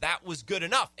 And that was good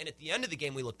enough. And at the end of the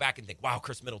game, we look back and think, wow,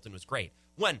 Chris Middleton was great.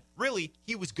 When, really,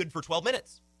 he was good for 12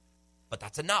 minutes. But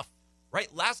that's enough,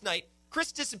 right? Last night,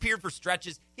 Chris disappeared for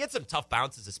stretches. He had some tough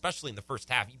bounces, especially in the first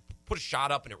half. He put a shot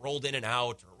up, and it rolled in and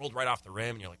out, or rolled right off the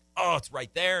rim, and you're like, oh, it's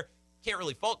right there. Can't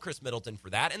really fault Chris Middleton for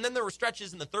that. And then there were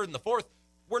stretches in the third and the fourth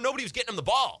where nobody was getting him the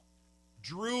ball.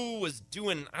 Drew was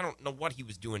doing, I don't know what he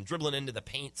was doing, dribbling into the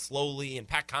paint slowly, and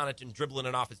Pat Connaughton dribbling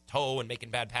it off his toe and making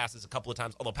bad passes a couple of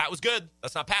times. Although Pat was good.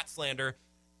 That's not Pat slander.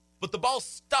 But the ball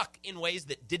stuck in ways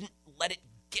that didn't let it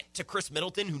get to Chris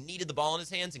Middleton, who needed the ball in his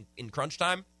hands in crunch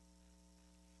time.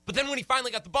 But then when he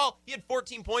finally got the ball, he had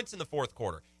 14 points in the fourth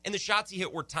quarter. And the shots he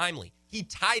hit were timely. He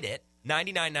tied it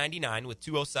 99-99 with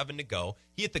 2:07 to go.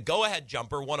 He hit the go-ahead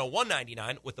jumper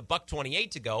 101-99 with a $1:28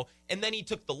 to go. And then he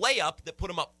took the layup that put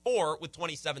him up 4 with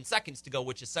 27 seconds to go,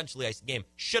 which essentially iced the game.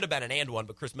 Should have been an and one,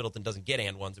 but Chris Middleton doesn't get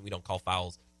and ones, and we don't call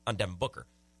fouls on Devin Booker.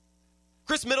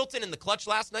 Chris Middleton in the clutch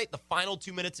last night, the final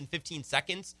 2 minutes and 15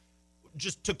 seconds,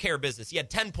 just took care of business. He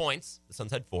had 10 points. The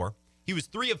Suns had 4. He was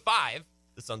 3 of 5.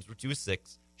 The Suns were 2 of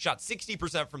 6. Shot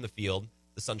 60% from the field.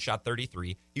 The Suns shot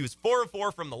 33. He was 4 of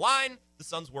 4 from the line. The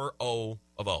Suns were 0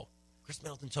 of 0. Chris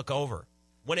Middleton took over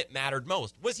when it mattered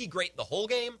most. Was he great the whole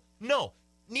game? No.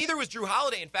 Neither was Drew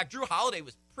Holiday. In fact, Drew Holiday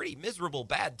was pretty miserable,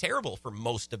 bad, terrible for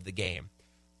most of the game.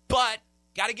 But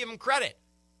got to give him credit.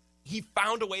 He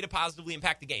found a way to positively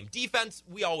impact the game. Defense,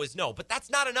 we always know, but that's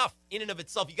not enough in and of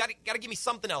itself. You got to give me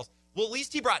something else. Well, at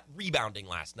least he brought rebounding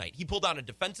last night. He pulled down a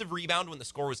defensive rebound when the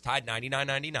score was tied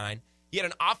 99-99. He had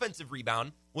an offensive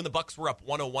rebound when the Bucks were up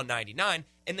 101-99,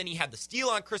 and then he had the steal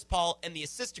on Chris Paul and the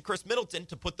assist to Chris Middleton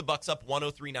to put the Bucks up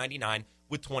 103-99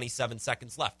 with 27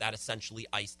 seconds left. That essentially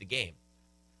iced the game.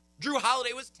 Drew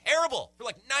Holiday was terrible for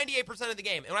like 98% of the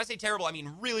game. And when I say terrible, I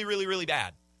mean really, really, really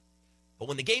bad. But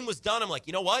when the game was done, I'm like,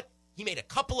 you know what? He made a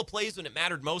couple of plays when it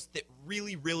mattered most that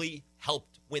really, really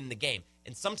helped win the game.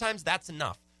 And sometimes that's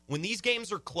enough. When these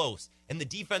games are close and the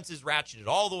defense is ratcheted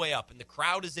all the way up and the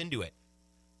crowd is into it,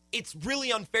 it's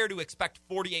really unfair to expect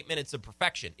 48 minutes of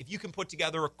perfection. If you can put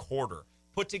together a quarter,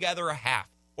 put together a half,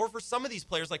 or for some of these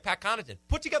players like Pat Connaughton,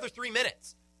 put together 3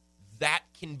 minutes, that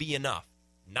can be enough.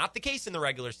 Not the case in the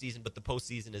regular season, but the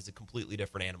postseason is a completely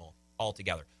different animal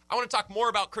altogether. I want to talk more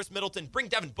about Chris Middleton, bring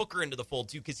Devin Booker into the fold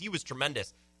too, because he was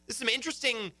tremendous. This is some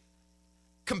interesting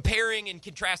comparing and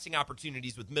contrasting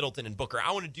opportunities with Middleton and Booker.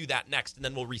 I want to do that next, and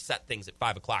then we'll reset things at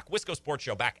 5 o'clock. Wisco Sports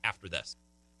Show back after this.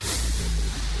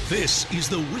 This is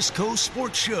the Wisco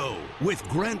Sports Show with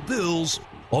Grant Bills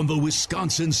on the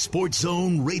Wisconsin Sports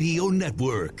Zone Radio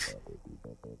Network.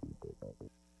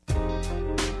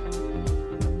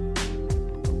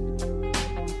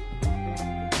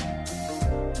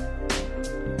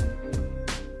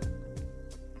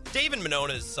 David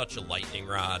Monona is such a lightning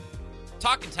rod.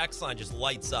 Talking text line just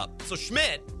lights up. So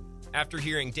Schmidt, after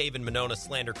hearing David Monona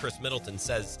slander Chris Middleton,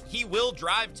 says he will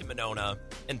drive to Monona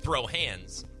and throw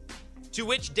hands. To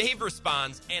which Dave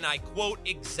responds, and I quote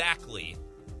exactly,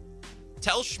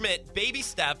 "Tell Schmidt, baby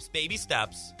steps,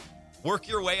 work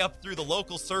your way up through the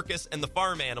local circus and the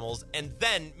farm animals, and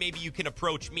then maybe you can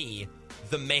approach me,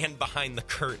 the man behind the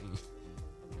curtain."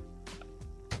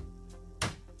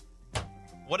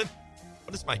 What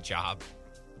is my job?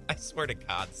 I swear to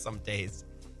God, some days.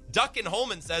 Duck and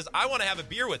Holman says, I want to have a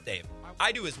beer with Dave.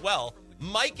 I do as well.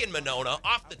 Mike and Monona,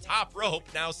 off the top rope,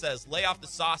 now says, lay off the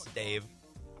sauce, Dave.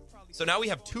 So now we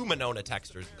have 2 Monona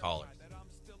texters and callers.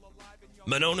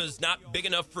 Monona's not big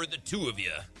enough for the 2 of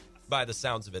you, by the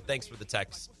sounds of it. Thanks for the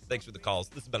text. Thanks for the calls.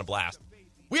 This has been a blast.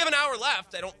 We have an hour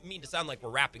left. I don't mean to sound like we're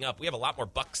wrapping up. We have a lot more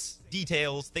Bucks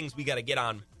details, things we got to get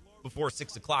on before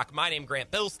 6 o'clock. My name,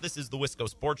 Grant Bills. This is the Wisco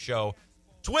Sports Show.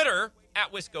 Twitter,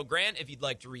 at Wisco Grant, if you'd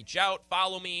like to reach out,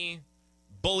 follow me,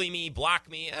 bully me, block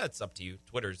me. It's up to you.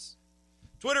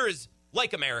 Twitter is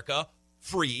like America,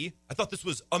 free. I thought this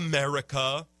was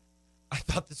America. I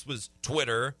thought this was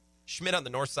Twitter. Schmidt on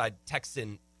the north side texts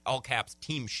in all caps,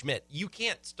 Team Schmidt. You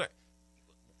can't start.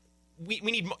 We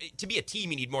need, to be a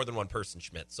team, you need more than one person,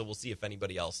 Schmidt. So we'll see if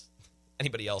anybody else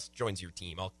joins your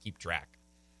team. I'll keep track.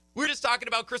 We were just talking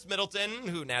about Chris Middleton,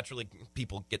 who naturally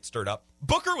people get stirred up.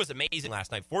 Booker was amazing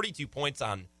last night, 42 points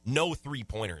on no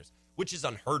 3-pointers, which is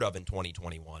unheard of in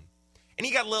 2021. And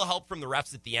he got a little help from the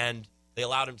refs at the end. They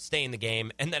allowed him to stay in the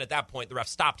game. And then at that point, the refs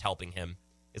stopped helping him.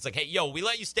 It's like, hey, yo, we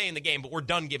let you stay in the game, but we're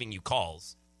done giving you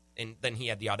calls. And then he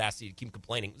had the audacity to keep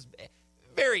complaining. It was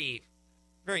very,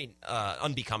 very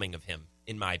unbecoming of him,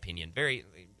 in my opinion. Very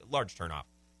large turnoff.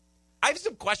 I have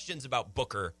some questions about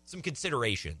Booker, some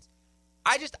considerations.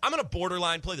 I'm going to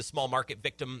borderline play the small market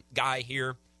victim guy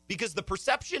here because the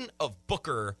perception of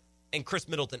Booker and Chris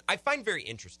Middleton I find very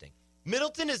interesting.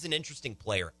 Middleton is an interesting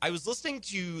player. I was listening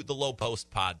to the Low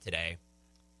Post pod today.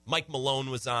 Mike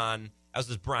Malone was on, as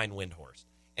was Brian Windhorst.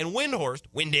 And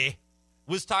Windy,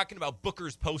 was talking about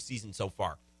Booker's postseason so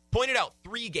far. Pointed out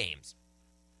 3 games.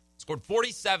 Scored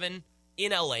 47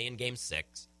 in LA in Game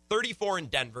 6, 34 in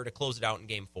Denver to close it out in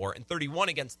Game 4, and 31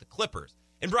 against the Clippers.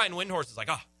 And Brian Windhorst is like,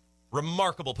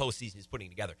 remarkable postseason he's putting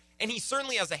together. And he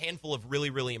certainly has a handful of really,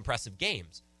 really impressive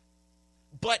games.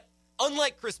 But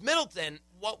unlike Chris Middleton,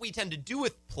 what we tend to do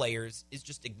with players is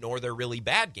just ignore their really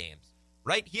bad games,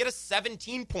 right? He had a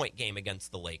 17-point game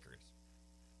against the Lakers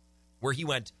where he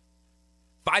went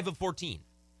 5 of 14.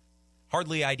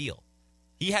 Hardly ideal.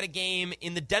 He had a game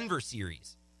in the Denver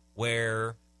series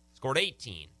where he scored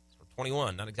 18, scored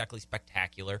 21, not exactly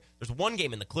spectacular. There's one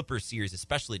game in the Clippers series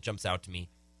especially that jumps out to me.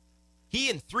 He,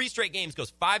 in 3 straight games,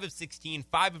 goes 5 of 16,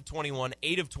 5 of 21,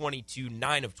 8 of 22,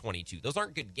 9 of 22. Those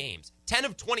aren't good games. 10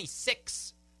 of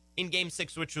 26 in Game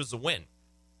 6, which was a win.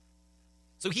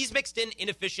 So he's mixed in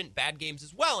inefficient, bad games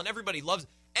as well, and everybody loves it.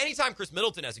 Anytime Chris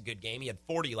Middleton has a good game, he had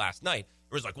 40 last night,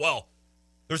 it was like, well,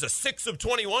 there's a 6 of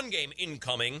 21 game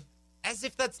incoming. As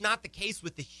if that's not the case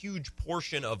with the huge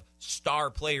portion of star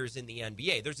players in the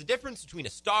NBA. There's a difference between a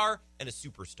star and a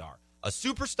superstar. A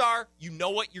superstar, you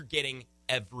know what you're getting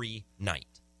every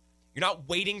night. You're not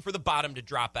waiting for the bottom to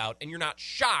drop out, and you're not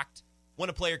shocked when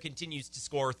a player continues to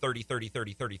score 30, 30,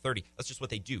 30, 30, 30. That's just what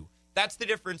they do. That's the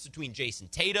difference between Jason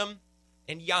Tatum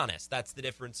and Giannis. That's the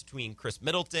difference between Chris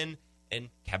Middleton and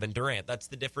Kevin Durant. That's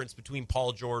the difference between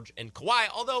Paul George and Kawhi,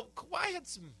 although Kawhi had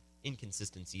some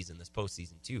inconsistencies in this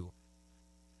postseason too.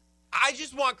 I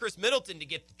just want Chris Middleton to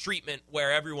get the treatment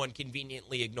where everyone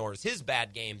conveniently ignores his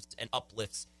bad games and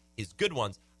uplifts his good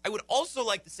ones. I would also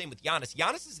like the same with Giannis.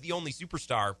 Giannis is the only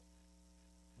superstar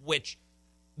which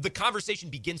the conversation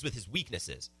begins with his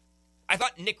weaknesses. I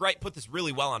thought Nick Wright put this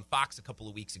really well on Fox a couple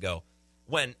of weeks ago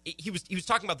when he was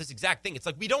talking about this exact thing. It's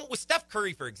like we don't, with Steph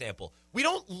Curry, for example, we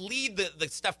don't lead the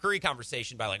Steph Curry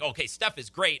conversation by like, okay, Steph is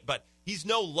great, but he's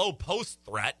no low post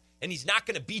threat, and he's not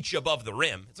going to beat you above the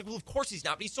rim. It's like, well, of course he's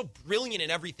not, but he's so brilliant in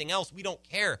everything else, we don't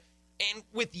care. And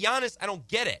with Giannis, I don't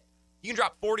get it. You can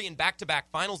drop 40 in back-to-back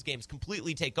finals games,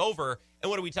 completely take over, and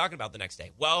what are we talking about the next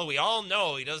day? Well, we all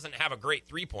know he doesn't have a great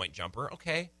three-point jumper.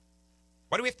 Okay.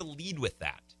 Why do we have to lead with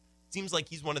that? It seems like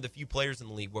he's one of the few players in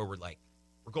the league where we're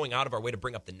going out of our way to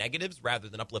bring up the negatives rather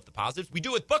than uplift the positives. We do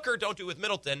it with Booker, don't do it with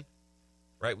Middleton.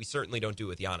 Right? We certainly don't do it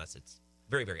with Giannis. It's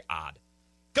very, very odd.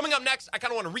 Coming up next, I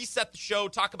kind of want to reset the show,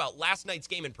 talk about last night's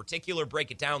game in particular,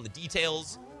 break it down, the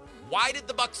details. Why did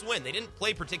the Bucks win? They didn't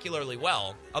play particularly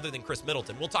well, other than Chris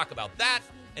Middleton. We'll talk about that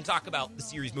and talk about the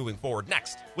series moving forward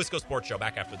next. Wisco Sports Show,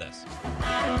 back after this.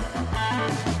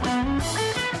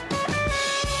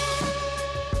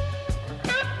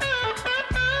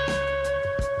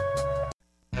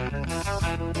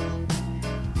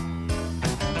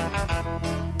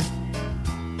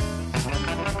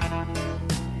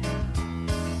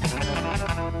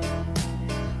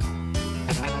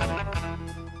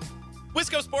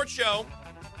 Wisco Sports Show,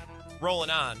 rolling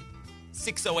on.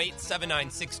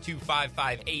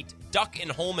 608-796-2558. Duck in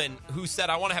Holman, who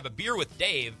said, I want to have a beer with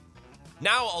Dave,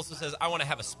 now also says, I want to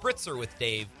have a spritzer with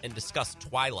Dave and discuss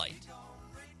Twilight.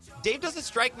 Dave doesn't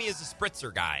strike me as a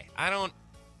spritzer guy. I don't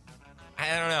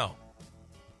know.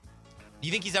 Do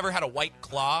you think he's ever had a White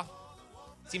Claw?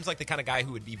 Seems like the kind of guy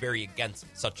who would be very against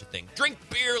such a thing. Drink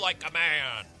beer like a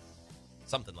man.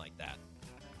 Something like that.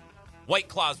 White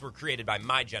Claws were created by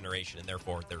my generation, and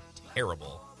therefore they're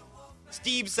terrible.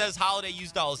 Steve says Holiday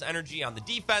used all his energy on the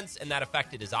defense, and that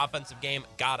affected his offensive game.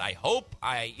 God, I hope.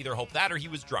 I either hope that or he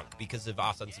was drunk because his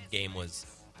offensive game was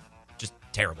just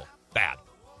terrible. Bad.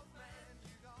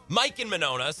 Mike in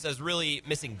Monona says really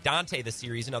missing Dante this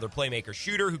series, another playmaker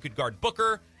shooter who could guard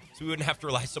Booker, so we wouldn't have to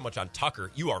rely so much on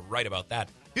Tucker. You are right about that.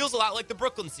 Feels a lot like the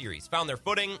Brooklyn series. Found their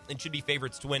footing and should be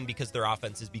favorites to win because their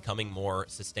offense is becoming more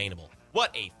sustainable.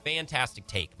 What a fantastic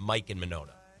take, Mike in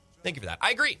Monona. Thank you for that.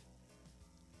 I agree.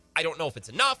 I don't know if it's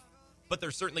enough, but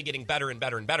they're certainly getting better and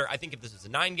better and better. I think if this is a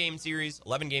 9-game series,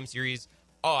 11-game series,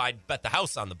 I'd bet the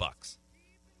house on the Bucks.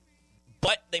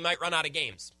 But they might run out of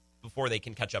games before they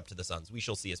can catch up to the Suns. We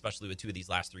shall see, especially with 2 of these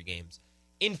last 3 games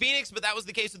in Phoenix, but that was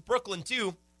the case with Brooklyn,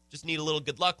 too. Just need a little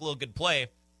good luck, a little good play,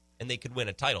 and they could win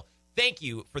a title. Thank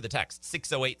you for the text,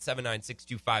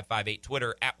 608-796-2558,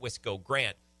 Twitter,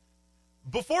 @WiscoGrant.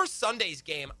 Before Sunday's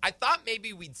game, I thought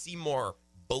maybe we'd see more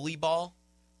bully ball.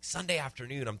 Sunday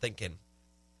afternoon, I'm thinking,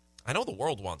 I know the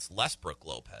world wants less Brook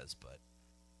Lopez, but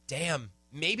damn,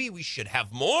 maybe we should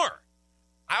have more.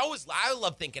 I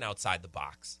love thinking outside the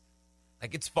box.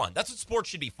 Like, it's fun. That's what sports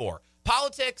should be for.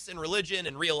 Politics and religion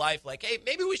and real life, like, hey,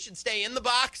 maybe we should stay in the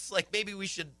box. Like, maybe we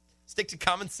should stick to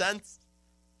common sense.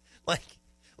 Like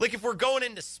if we're going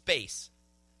into space,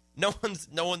 no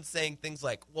one's saying things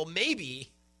like, well,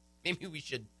 maybe we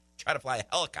should try to fly a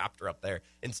helicopter up there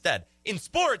instead. In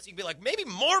sports, you can be like, maybe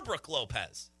more Brook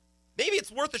Lopez. Maybe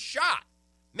it's worth a shot.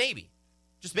 Maybe.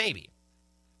 Just maybe.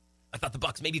 I thought the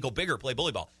Bucks maybe go bigger, play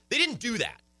bully ball. They didn't do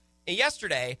that. And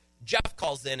yesterday, Jeff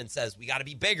calls in and says, we got to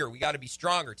be bigger. We got to be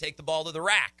stronger. Take the ball to the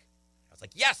rack. I was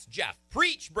like, yes, Jeff.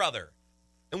 Preach, brother.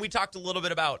 And we talked a little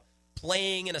bit about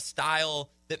playing in a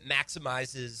style that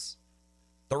maximizes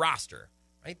the roster.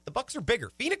 Right? The Bucks are bigger.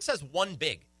 Phoenix has 1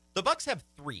 big. The Bucks have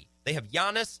 3. They have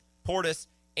Giannis, Portis,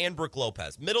 and Brook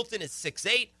Lopez. Middleton is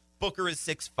 6'8", Booker is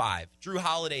 6'5", Drew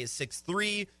Holiday is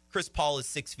 6'3", Chris Paul is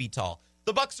 6 feet tall.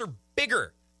 The Bucks are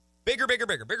bigger,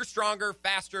 stronger,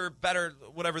 faster, better,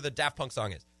 whatever the Daft Punk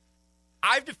song is.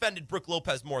 I've defended Brook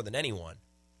Lopez more than anyone.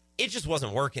 It just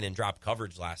wasn't working in drop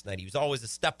coverage last night. He was always a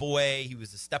step away. He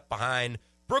was a step behind.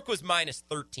 Brook was minus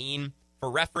 13. For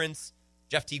reference,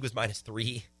 Jeff Teague was minus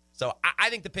 3. So I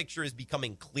think the picture is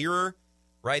becoming clearer.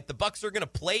 Right? The Bucks are going to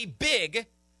play big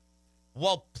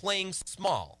while playing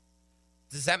small.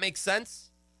 Does that make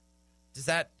sense? Does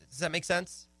that make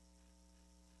sense?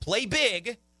 Play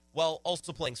big while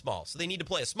also playing small. So they need to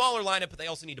play a smaller lineup, but they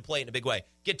also need to play it in a big way.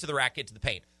 Get to the rack, get to the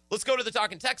paint. Let's go to the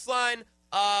talk and text line.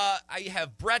 I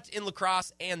have Brett in La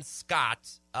Crosse and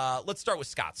Scott. Let's start with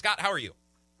Scott. Scott, how are you?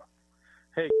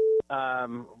 Hey,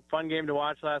 fun game to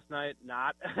watch last night.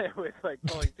 Not with like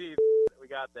pulling teeth. We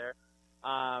got there.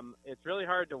 It's really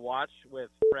hard to watch with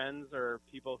friends or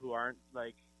people who aren't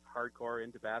like hardcore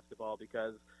into basketball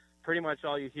because pretty much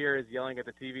all you hear is yelling at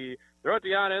the TV, throw it to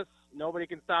Giannis. Nobody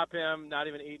can stop him. Not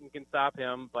even Ayton can stop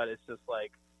him. But it's just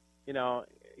like,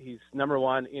 he's number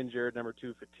one, injured, number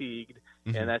two, fatigued,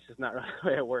 and that's just not really the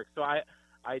way it works. So I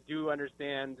do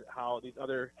understand how these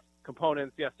other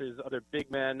components, yes, there's other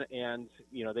big men, and,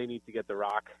 they need to get the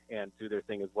rock and do their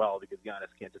thing as well because Giannis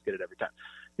can't just get it every time.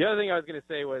 The other thing I was going to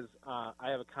say was I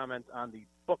have a comment on the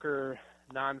Booker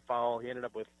non-foul. He ended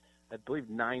up with, I believe,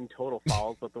 9 total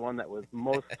fouls, but the one that was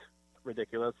most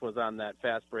ridiculous was on that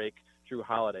fast break, Drew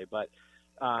Holiday. But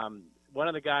one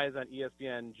of the guys on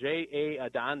ESPN, J.A.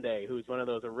 Adande, who's one of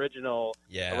those original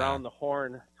around the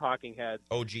horn talking heads.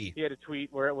 OG. He had a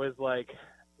tweet where it was like,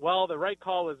 well, the right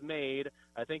call was made.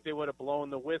 I think they would have blown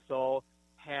the whistle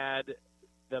had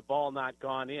the ball not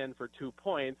gone in for 2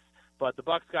 points, but the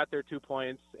Bucks got their 2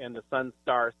 points and the Sun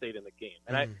star stayed in the game.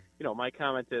 And my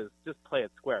comment is just play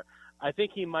it square. I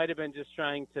think he might have been just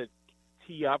trying to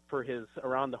tee up for his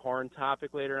around the horn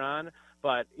topic later on,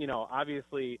 but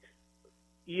obviously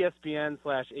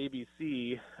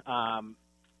ESPN/ABC,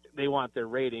 they want their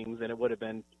ratings, and it would have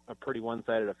been a pretty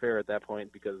one-sided affair at that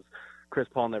point because Chris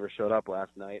Paul never showed up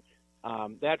last night.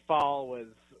 That foul was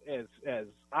as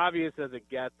obvious as it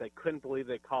gets. I couldn't believe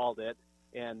they called it,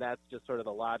 and that's just sort of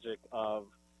the logic of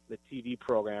the TV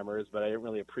programmers, but I didn't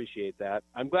really appreciate that.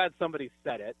 I'm glad somebody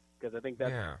said it because I think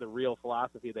that's the real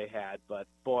philosophy they had, but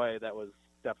boy, that was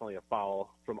definitely a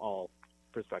foul from all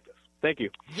perspectives. Thank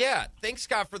you. Yeah, thanks,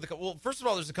 Scott, for the – well, first of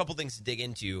all, there's a couple things to dig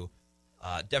into.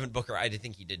 Devin Booker, I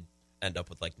think he did end up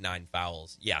with like 9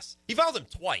 fouls. Yes. He fouled him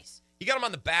twice. He got him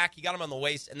on the back, he got him on the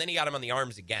waist, and then he got him on the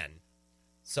arms again.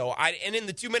 So and in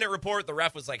the 2-minute report, the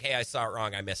ref was like, hey, I saw it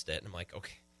wrong, I missed it. And I'm like,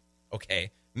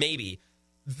 okay, maybe.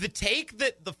 The take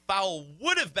that the foul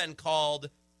would have been called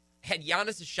had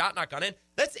Giannis' shot not gone in,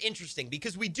 that's interesting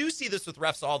because we do see this with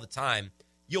refs all the time.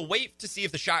 You'll wait to see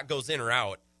if the shot goes in or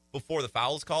out before the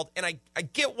foul is called, and I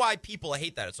get why people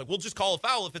hate that. It's like, we'll just call a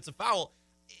foul if it's a foul.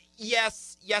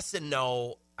 Yes and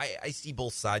no. I see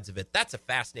both sides of it. That's a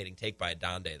fascinating take by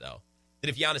Adande, though, that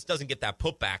if Giannis doesn't get that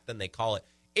putback, then they call it.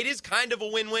 It is kind of a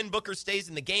win-win. Booker stays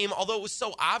in the game, although it was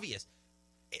so obvious.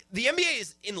 The NBA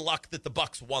is in luck that the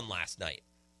Bucks won last night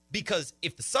because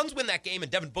if the Suns win that game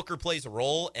and Devin Booker plays a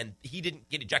role and he didn't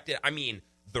get ejected, I mean,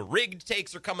 the rigged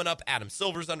takes are coming up. Adam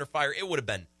Silver's under fire. It would have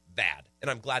been bad, and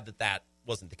I'm glad that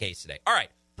wasn't the case today. All right,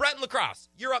 Brett in La Crosse,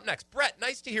 you're up next. Brett,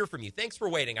 nice to hear from you. Thanks for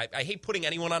waiting. I hate putting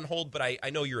anyone on hold, but I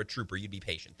know you're a trooper. You'd be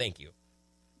patient. Thank you.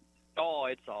 Oh,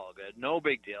 it's all good. No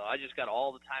big deal. I just got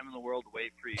all the time in the world to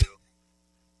wait for you.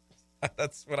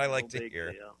 That's what I like to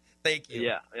hear. Deal. Thank you.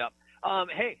 Yeah.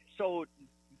 Hey, so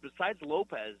besides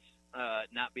Lopez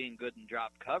not being good in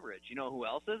drop coverage, you know who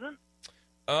else isn't?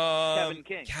 Kevin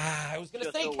King. God, I was going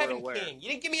to say Kevin King. You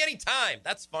didn't give me any time.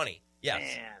 That's funny. Yes.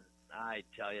 Man, I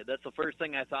tell you, that's the first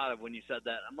thing I thought of when you said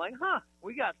that. I'm like,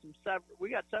 we got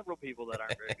several people that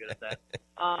aren't very good at that.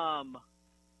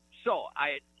 So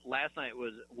last night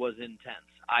was intense.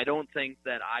 I don't think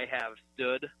that I have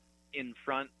stood in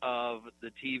front of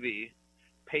the TV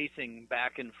pacing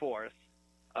back and forth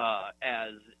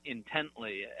as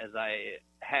intently as I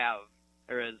have,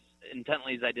 or as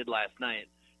intently as I did last night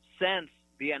since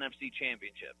the NFC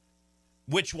Championship.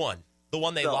 Which one? The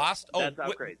one they lost? That's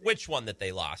crazy. Which one that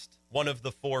they lost? One of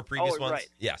the 4 previous ones? Right.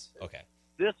 Yes. Okay.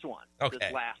 This one. Okay.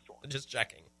 This last one. Just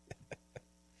checking.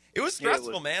 It was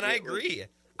stressful, man. I agree.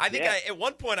 I think at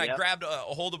one point I grabbed a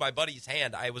hold of my buddy's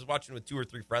hand. I was watching with 2 or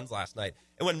 3 friends last night.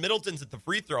 And when Middleton's at the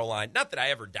free throw line, not that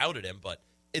I ever doubted him, but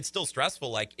it's still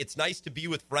stressful. Like, it's nice to be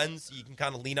with friends so you can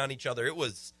kind of lean on each other.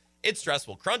 It's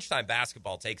stressful. Crunch time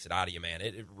basketball takes it out of you, man.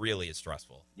 It really is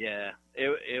stressful. Yeah,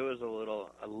 it was a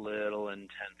little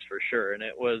intense for sure, and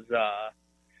it was a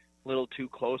little too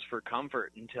close for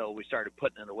comfort until we started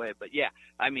putting it away. But yeah,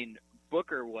 I mean,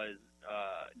 Booker was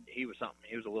he was something.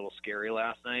 He was a little scary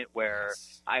last night, where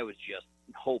I was just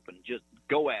hoping, just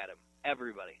go at him,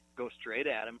 everybody, go straight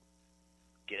at him,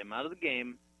 get him out of the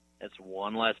game. It's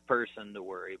one less person to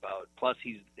worry about. Plus,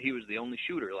 he was the only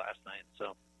shooter last night,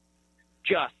 so.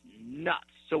 Just nuts.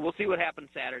 So we'll see what happens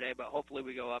Saturday, but hopefully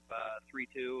we go up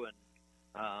 3-2,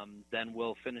 and then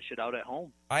we'll finish it out at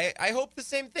home. I hope the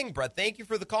same thing, Brett. Thank you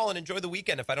for the call, and enjoy the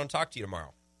weekend if I don't talk to you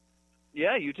tomorrow.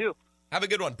 Yeah, you too. Have a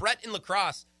good one. Brett in La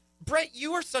Crosse. Brett,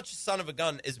 you are such a son of a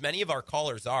gun, as many of our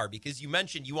callers are, because you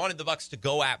mentioned you wanted the Bucks to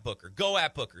go at Booker.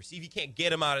 See if you can't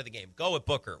get him out of the game. Go at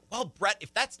Booker. Well, Brett,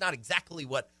 if that's not exactly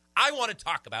what I want to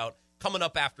talk about coming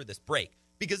up after this break,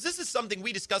 because this is something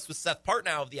we discussed with Seth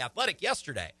Partnow of The Athletic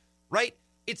yesterday, right?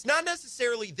 it's not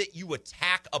necessarily that you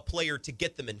attack a player to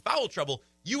get them in foul trouble.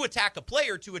 You attack a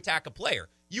player to attack a player.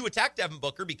 You attack Devin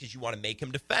Booker because you want to make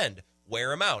him defend,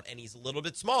 wear him out, and he's a little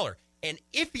bit smaller. And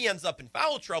if he ends up in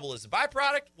foul trouble as a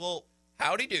byproduct, well,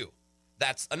 howdy do.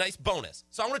 That's a nice bonus.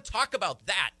 So I want to talk about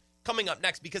that coming up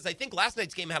next, because I think last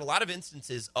night's game had a lot of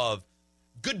instances of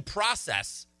good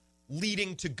process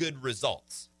leading to good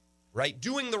results, right?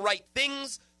 Doing the right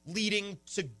things leading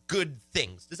to good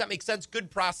things. Does that make sense?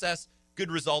 Good process,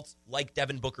 good results, like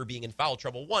Devin Booker being in foul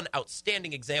trouble. One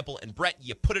outstanding example, and Brett,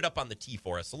 you put it up on the tee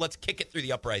for us. So let's kick it through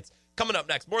the uprights. Coming up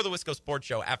next, more of the Wisco Sports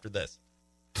Show after this.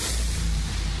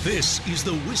 This is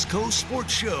the Wisco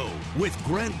Sports Show with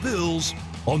Grant Bills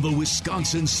on the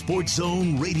Wisconsin Sports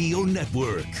Zone Radio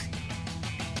Network.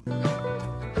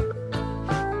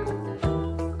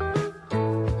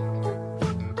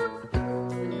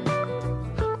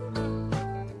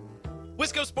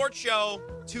 Wisco Sports Show,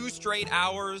 2 straight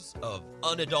hours of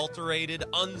unadulterated,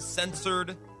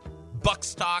 uncensored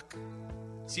Bucks talk.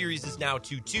 Series is now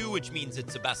 2-2, which means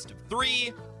it's a best of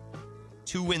 3.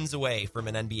 2 wins away from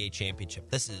an NBA championship.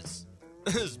 This is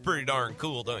pretty darn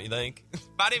cool, don't you think?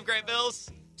 My name is Grant Bills.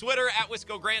 Twitter at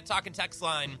Wisco Grant. Talking text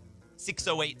line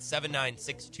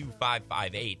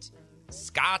 608-796-2558.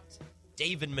 Scott,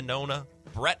 David Monona,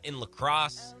 Brett in La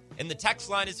Crosse. And the text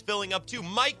line is filling up too.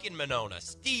 Mike in Monona,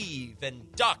 Steve and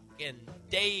Duck and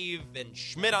Dave and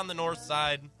Schmidt on the north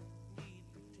side.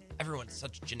 Everyone's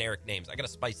such generic names. I got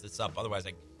to spice this up. Otherwise,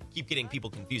 I keep getting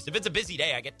people confused. If it's a busy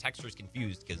day, I get texters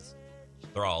confused because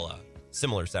they're all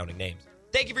similar sounding names.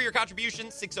 Thank you for your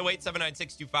contributions.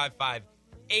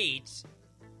 608-796-2558.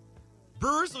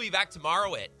 Brewers will be back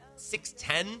tomorrow at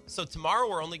 6:10. So tomorrow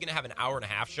we're only going to have an hour and a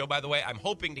half show, by the way. I'm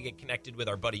hoping to get connected with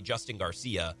our buddy Justin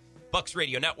Garcia, Bucks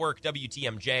Radio Network,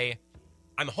 WTMJ.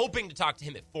 I'm hoping to talk to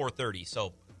him at 4:30.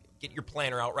 So get your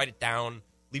planner out, write it down,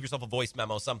 leave yourself a voice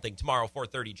memo, something. Tomorrow,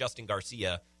 4:30, Justin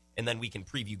Garcia. And then we can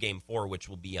preview Game 4, which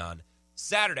will be on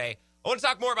Saturday. I want to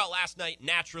talk more about last night,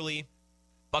 naturally.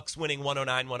 Bucks winning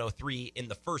 109-103 in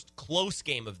the first close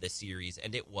game of this series,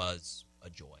 and it was a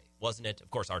joy, wasn't it? Of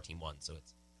course, our team won, so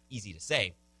it's easy to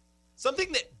say.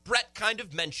 Something that Brett kind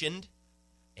of mentioned,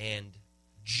 and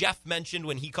Jeff mentioned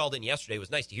when he called in yesterday. It was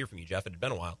nice to hear from you, Jeff. It had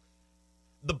been a while.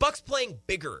 The Bucks playing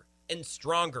bigger and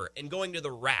stronger and going to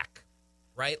the rack,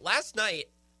 right? Last night,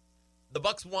 the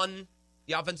Bucks won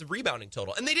the offensive rebounding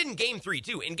total, and they did in Game 3,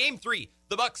 too. In Game 3,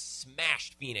 the Bucks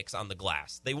smashed Phoenix on the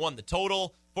glass. They won the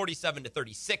total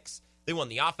 47-36. They won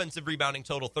the offensive rebounding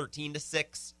total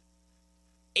 13-6.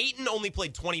 Ayton only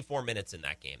played 24 minutes in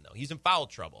that game, though. He's in foul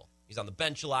trouble. He's on the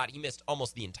bench a lot. He missed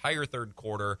almost the entire third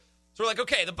quarter. So we're like,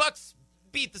 okay, the Bucks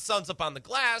beat the Suns up on the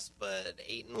glass, but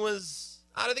Ayton was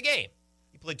out of the game.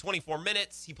 He played 24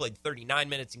 minutes. He played 39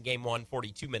 minutes in Game 1,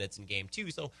 42 minutes in Game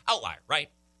 2, so outlier, right?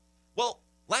 Well,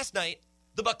 last night,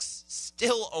 the Bucks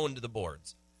still owned the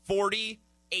boards,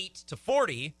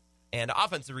 48-40, and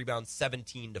offensive rebounds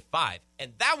 17-5.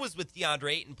 And that was with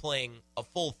DeAndre Ayton playing a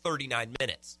full 39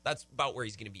 minutes. That's about where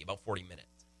he's going to be, about 40 minutes.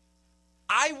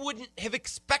 I wouldn't have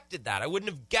expected that. I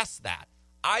wouldn't have guessed that.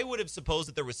 I would have supposed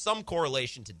that there was some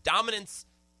correlation to dominance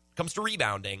when it comes to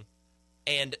rebounding,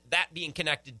 and that being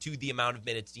connected to the amount of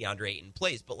minutes DeAndre Ayton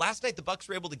plays. But last night, the Bucks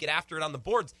were able to get after it on the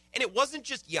boards, and it wasn't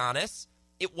just Giannis.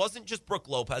 It wasn't just Brook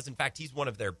Lopez. In fact, he's one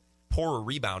of their poorer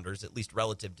rebounders, at least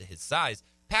relative to his size.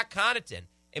 Pat Connaughton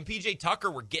and P.J. Tucker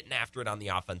were getting after it on the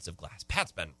offensive glass.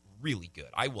 Pat's been really good.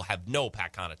 I will have no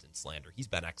Pat Connaughton slander. He's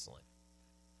been excellent.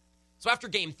 So after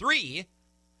Game 3,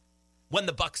 when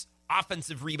the Bucks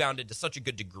offensive rebounded to such a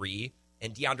good degree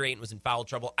and DeAndre Ayton was in foul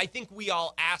trouble, I think we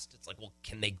all asked, it's like, well,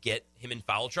 can they get him in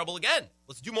foul trouble again?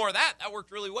 Let's do more of that. That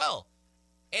worked really well.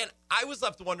 And I was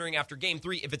left wondering after Game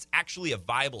 3 if it's actually a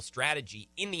viable strategy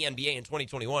in the NBA in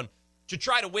 2021 to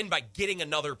try to win by getting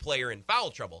another player in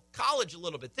foul trouble. College, a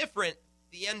little bit different.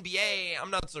 The NBA,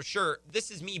 I'm not so sure.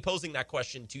 This is me posing that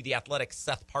question to the Athletic's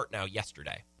Seth Partnow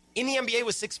yesterday. In the NBA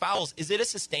with 6 fouls, is it a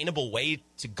sustainable way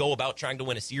to go about trying to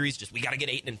win a series? Just we got to get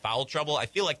Ayton in foul trouble? I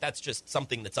feel like that's just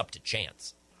something that's up to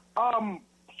chance.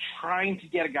 Trying to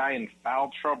get a guy in foul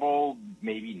trouble,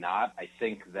 maybe not. I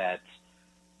think that's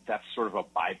sort of a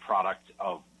byproduct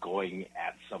of going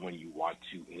at someone you want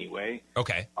to anyway.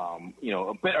 Okay. A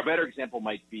better example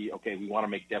might be, okay, we want to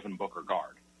make Devin Booker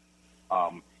guard.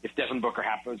 If Devin Booker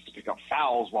happens to pick up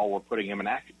fouls while we're putting him in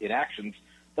actions,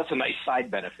 that's a nice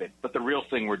side benefit. But the real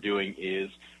thing we're doing is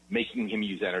making him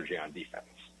use energy on defense.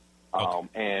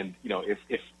 Okay.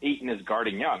 If Ayton is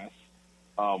guarding Giannis,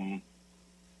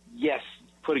 yes,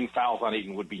 putting fouls on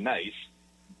Ayton would be nice,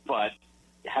 but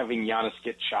having Giannis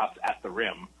get shots at the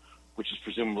rim, which is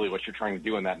presumably what you're trying to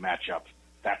do in that matchup,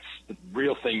 that's the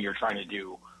real thing you're trying to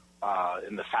do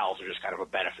and the fouls are just kind of a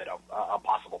benefit of a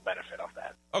possible benefit of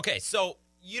that. Okay, so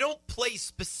you don't play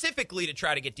specifically to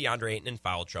try to get DeAndre Ayton in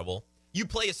foul trouble. You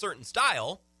play a certain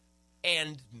style,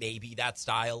 and maybe that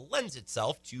style lends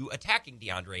itself to attacking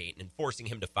DeAndre Ayton and forcing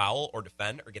him to foul or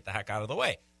defend or get the heck out of the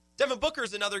way. Devin Booker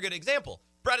is another good example.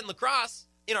 Brett and Lacrosse,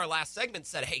 in our last segment,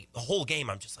 said, hey, the whole game,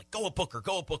 I'm just like, go at Booker,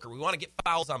 go at Booker. We want to get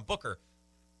fouls on Booker.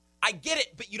 I get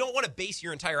it, but you don't want to base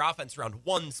your entire offense around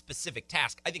one specific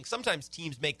task. I think sometimes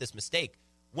teams make this mistake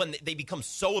when they become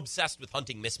so obsessed with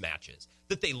hunting mismatches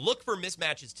that they look for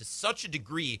mismatches to such a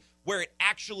degree where it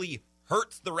actually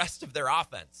hurts the rest of their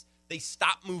offense. They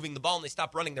stop moving the ball and they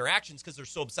stop running their actions because they're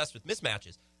so obsessed with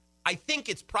mismatches. I think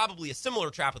it's probably a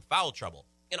similar trap with foul trouble.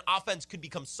 An offense could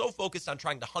become so focused on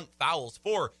trying to hunt fouls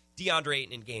for DeAndre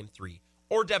Ayton in Game 3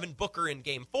 or Devin Booker in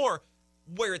Game 4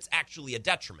 where it's actually a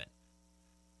detriment.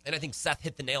 And I think Seth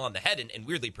hit the nail on the head and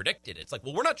weirdly predicted it. It's like,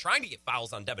 well, we're not trying to get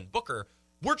fouls on Devin Booker.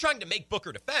 We're trying to make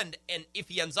Booker defend, and if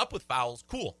he ends up with fouls,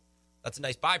 cool. That's a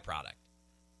nice byproduct.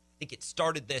 I think it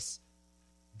started this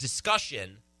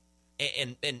discussion,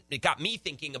 and it got me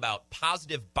thinking about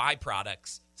positive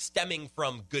byproducts stemming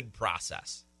from good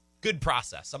process. Good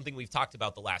process, something we've talked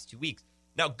about the last 2 weeks.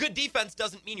 Now, good defense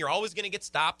doesn't mean you're always going to get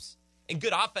stops, and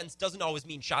good offense doesn't always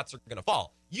mean shots are going to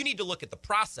fall. You need to look at the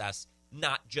process,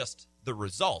 not just the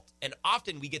result. And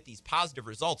often we get these positive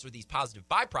results or these positive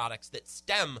byproducts that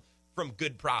stem from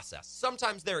good process.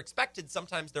 Sometimes they're expected,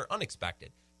 sometimes they're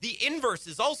unexpected. The inverse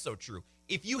is also true.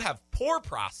 If you have poor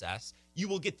process, you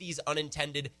will get these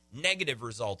unintended negative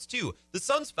results too. The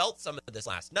Suns felt some of this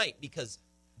last night because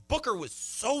Booker was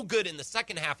so good in the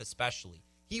second half especially.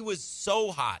 He was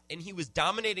so hot, and he was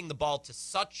dominating the ball to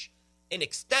such an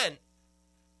extent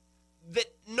that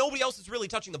nobody else is really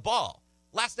touching the ball.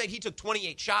 Last night he took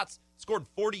 28 shots, scored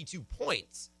 42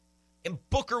 points, and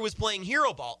Booker was playing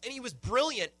hero ball, and he was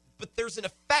brilliant, but there's an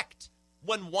effect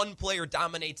when one player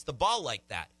dominates the ball like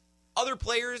that. Other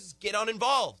players get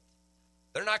uninvolved.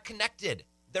 They're not connected.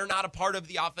 They're not a part of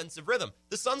the offensive rhythm.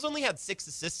 The Suns only had 6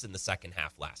 assists in the second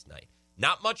half last night.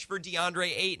 Not much for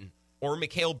DeAndre Ayton or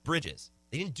Mikal Bridges.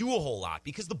 They didn't do a whole lot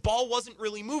because the ball wasn't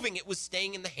really moving. It was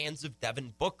staying in the hands of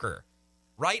Devin Booker,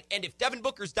 right? And if Devin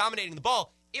Booker's dominating the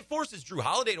ball, it forces Drew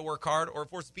Holiday to work hard or it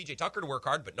forces PJ Tucker to work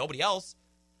hard, but nobody else.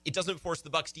 It doesn't force the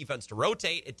Bucks defense to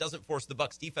rotate. It doesn't force the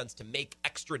Bucks defense to make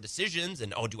extra decisions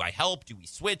and, oh, do I help? Do we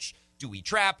switch? Do we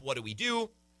trap? What do we do?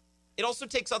 It also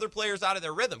takes other players out of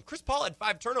their rhythm. Chris Paul had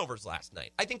 5 turnovers last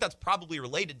night. I think that's probably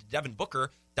related to Devin Booker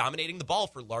dominating the ball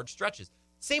for large stretches.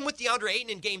 Same with DeAndre Ayton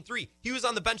in Game 3. He was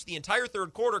on the bench the entire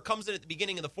third quarter, comes in at the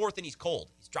beginning of the fourth, and he's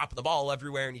cold. He's dropping the ball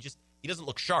everywhere, and he doesn't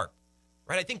look sharp.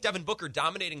 Right? I think Devin Booker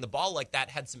dominating the ball like that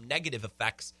had some negative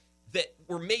effects that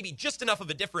were maybe just enough of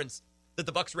a difference that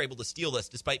the Bucks were able to steal this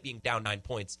despite being down 9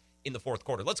 points in the fourth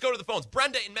quarter. Let's go to the phones.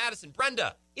 Brenda in Madison.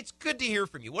 Brenda, it's good to hear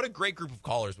from you. What a great group of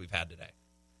callers we've had today.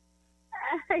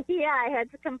 Yeah, I had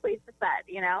to complete the set,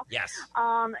 you know? Yes.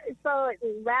 So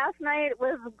last night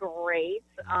was great.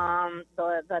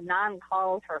 The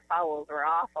non-calls for fouls were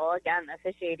awful. Again,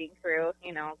 officiating crew,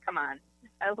 you know, come on.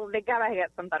 They got to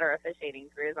get some better officiating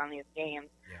crews on these games.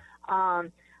 Yeah.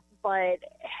 But,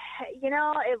 you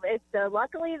know,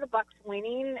 luckily the Bucks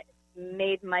winning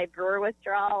made my Brewer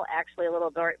withdrawal actually a little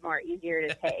bit more easier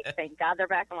to take. Thank God they're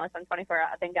back in less than 24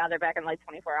 hours. Thank God they're back in like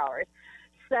 24 hours.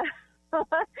 So,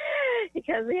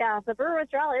 because, yeah, the Brewer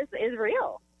withdrawal is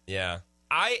real. Yeah.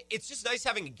 It's just nice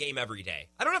having a game every day.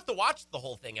 I don't have to watch the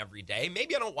whole thing every day.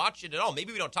 Maybe I don't watch it at all.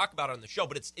 Maybe we don't talk about it on the show,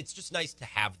 but it's just nice to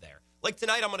have there. Like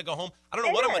tonight, I'm going to go home. I don't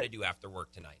know what I'm going to do after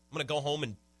work tonight. I'm going to go home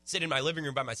and sit in my living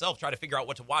room by myself, try to figure out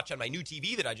what to watch on my new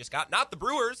TV that I just got. Not the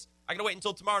Brewers. I got to wait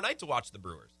until tomorrow night to watch the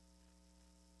Brewers.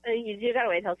 You do got to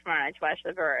wait until tomorrow night to watch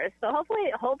the Brewers. So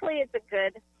hopefully it's a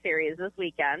good series this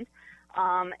weekend.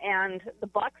 And the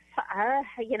Bucks,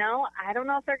 you know, I don't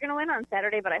know if they're going to win on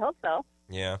Saturday, but I hope so.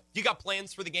 Yeah. You got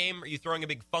plans for the game? Are you throwing a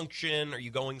big function? Are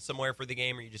you going somewhere for the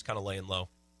game? Or are you just kind of laying low?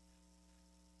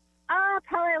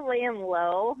 Probably laying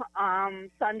low.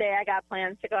 Sunday I got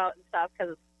plans to go out and stuff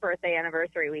because it's birthday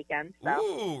anniversary weekend. So.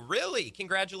 Ooh, really?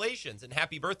 Congratulations and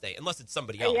happy birthday. Unless it's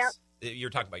somebody else. Yep. You're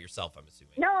talking about yourself, I'm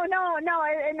assuming. No,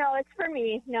 it's for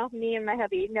me. No, me and my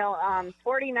hubby. No,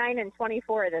 49 and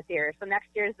 24 this year. So next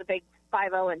year's the big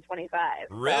 50 and 25.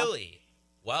 Really? So.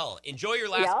 Well, enjoy your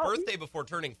last birthday before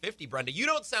turning 50, Brenda. You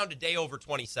don't sound a day over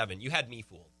 27. You had me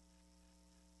fooled.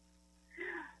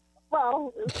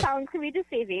 Well, sounds to be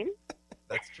deceiving.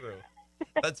 That's true.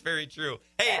 That's very true.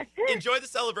 Hey, enjoy the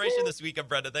celebration this weekend,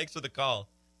 Brenda. Thanks for the call.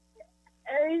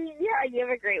 Yeah, you have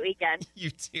a great weekend.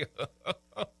 You too.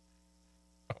 Oh,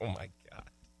 my God.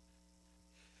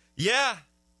 Yeah,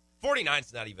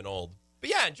 49's not even old. But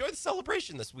yeah, enjoy the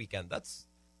celebration this weekend. That's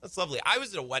lovely. I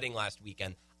was at a wedding last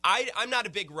weekend. I'm not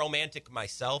a big romantic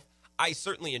myself. I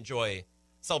certainly enjoy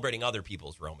celebrating other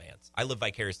people's romance. I live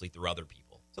vicariously through other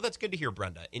people. So that's good to hear,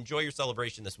 Brenda. Enjoy your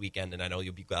celebration this weekend, and I know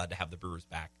you'll be glad to have the Brewers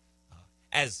back,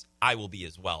 as I will be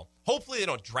as well. Hopefully they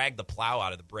don't drag the plow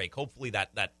out of the break. Hopefully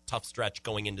that tough stretch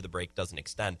going into the break doesn't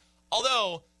extend.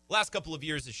 Although, last couple of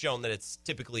years has shown that it's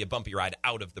typically a bumpy ride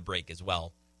out of the break as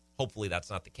well. Hopefully that's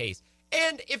not the case.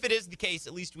 And if it is the case,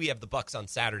 at least we have the Bucks on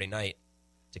Saturday night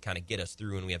to kind of get us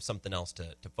through, and we have something else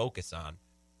to focus on.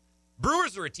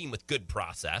 Brewers are a team with good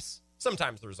process.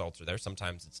 Sometimes the results are there,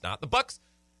 sometimes it's not. The Bucks,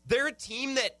 they're a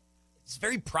team that is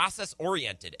very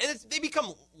process-oriented, and they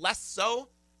become less so.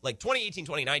 Like 2018,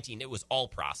 2019, it was all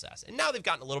process. And now they've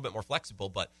gotten a little bit more flexible,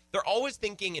 but they're always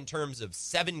thinking in terms of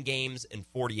 7 games and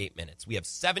 48 minutes. We have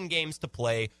 7 games to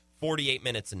play, 48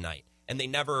 minutes a night, and they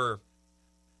never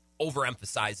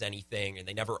overemphasize anything, and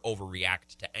they never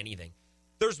overreact to anything.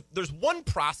 There's one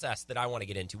process that I want to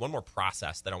get into, one more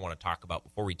process that I want to talk about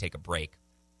before we take a break.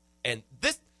 And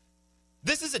this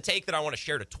is a take that I want to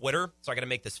share to Twitter, so I got to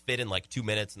make this fit in like 2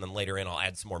 minutes, and then later in I'll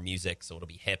add some more music so it'll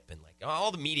be hip. And like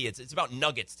all the media, it's about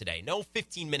nuggets today. No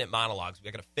 15-minute monologues.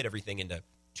 We got to fit everything into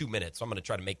 2 minutes, so I'm going to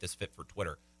try to make this fit for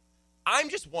Twitter. I'm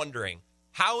just wondering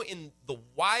how in the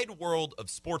wide world of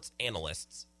sports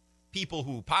analysts, people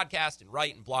who podcast and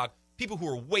write and blog, people who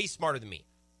are way smarter than me,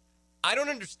 I don't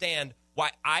understand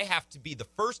why I have to be the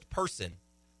first person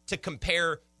to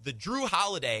compare the Drew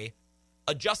Holiday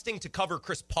adjusting to cover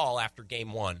Chris Paul after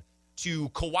Game 1 to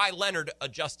Kawhi Leonard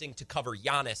adjusting to cover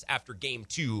Giannis after Game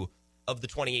 2 of the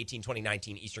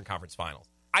 2018-2019 Eastern Conference Finals.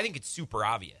 I think it's super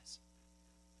obvious.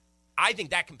 I think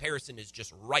that comparison is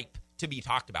just ripe to be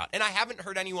talked about, and I haven't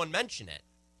heard anyone mention it.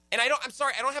 And I'm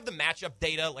sorry, I don't have the matchup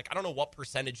data. Like, I don't know what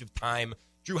percentage of time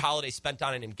Drew Holiday spent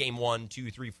on it in Game 1,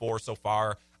 2, 3, 4 so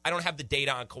far. I don't have the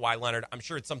data on Kawhi Leonard. I'm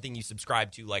sure it's something you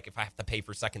subscribe to, like if I have to pay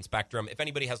for Second Spectrum. If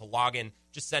anybody has a login,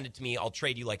 just send it to me. I'll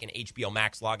trade you like an HBO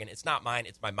Max login. It's not mine.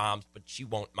 It's my mom's, but she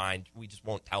won't mind. We just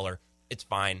won't tell her. It's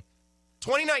fine.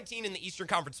 2019 in the Eastern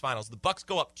Conference Finals, the Bucks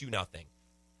go up 2-0.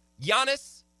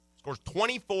 Giannis scores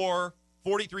 24,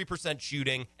 43%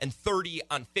 shooting, and 30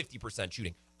 on 50%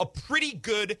 shooting. A pretty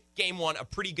good Game 1, a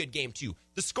pretty good Game 2.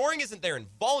 The scoring isn't there in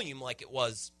volume like it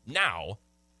was now,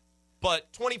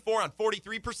 but 24 on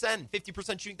 43% and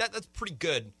 50% shooting, that's pretty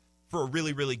good for a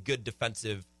really, really good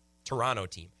defensive Toronto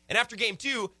team. And after Game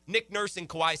 2, Nick Nurse and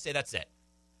Kawhi say that's it.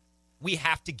 We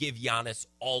have to give Giannis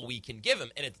all we can give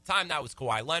him. And at the time, that was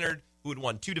Kawhi Leonard, who had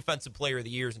won 2 Defensive Player of the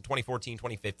Years in 2014,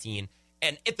 2015.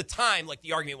 And at the time, like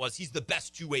the argument was, he's the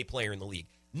best two-way player in the league.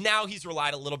 Now he's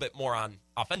relied a little bit more on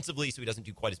offensively, so he doesn't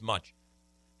do quite as much.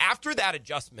 After that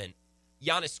adjustment,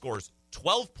 Giannis scores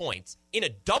 12 points in a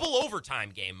double overtime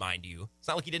game, mind you. It's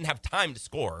not like he didn't have time to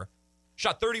score.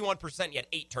 Shot 31%, he had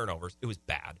 8 turnovers. It was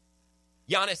bad.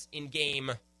 Giannis in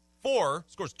Game 4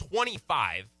 scores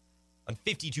 25 on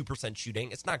 52%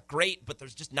 shooting. It's not great, but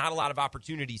there's just not a lot of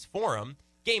opportunities for him.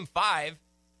 Game 5,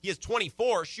 he has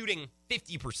 24, shooting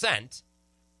 50%,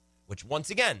 which once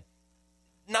again,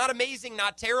 not amazing,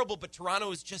 not terrible, but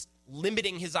Toronto is just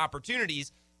limiting his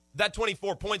opportunities. That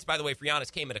 24 points, by the way, for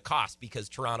Giannis came at a cost because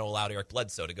Toronto allowed Eric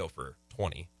Bledsoe to go for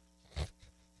 20.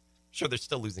 Sure, they're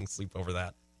still losing sleep over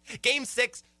that. Game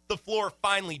 6, the floor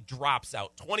finally drops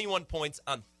out. 21 points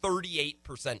on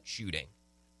 38% shooting.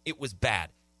 It was bad.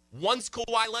 Once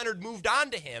Kawhi Leonard moved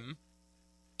on to him,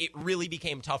 it really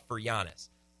became tough for Giannis.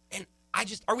 And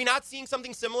are we not seeing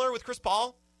something similar with Chris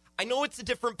Paul? I know it's a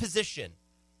different position.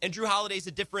 And Drew Holiday's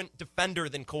a different defender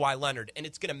than Kawhi Leonard, and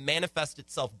it's going to manifest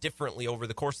itself differently over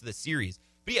the course of the series.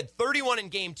 But he had 31 in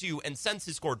Game 2, and since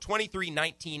has scored 23,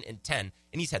 19, and 10.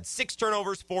 And he's had 6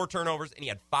 turnovers, 4 turnovers, and he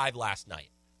had 5 last night.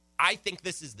 I think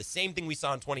this is the same thing we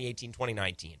saw in 2018,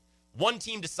 2019. One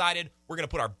team decided we're going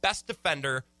to put our best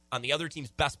defender on the other team's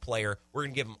best player. We're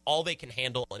going to give them all they can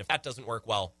handle, and if that doesn't work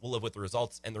well, we'll live with the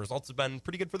results. And the results have been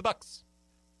pretty good for the Bucks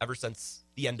ever since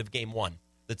the end of Game 1.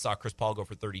 That saw Chris Paul go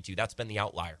for 32. That's been the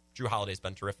outlier. Drew Holiday's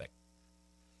been terrific.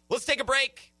 Let's take a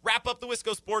break, wrap up the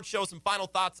Wisco Sports Show, some final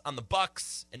thoughts on the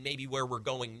Bucks, and maybe where we're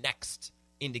going next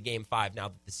into Game 5 now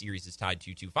that the series is tied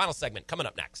 2-2. Final segment coming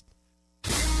up next.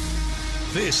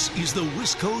 This is the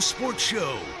Wisco Sports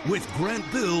Show with Grant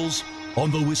Bills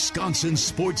on the Wisconsin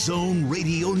Sports Zone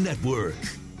Radio Network.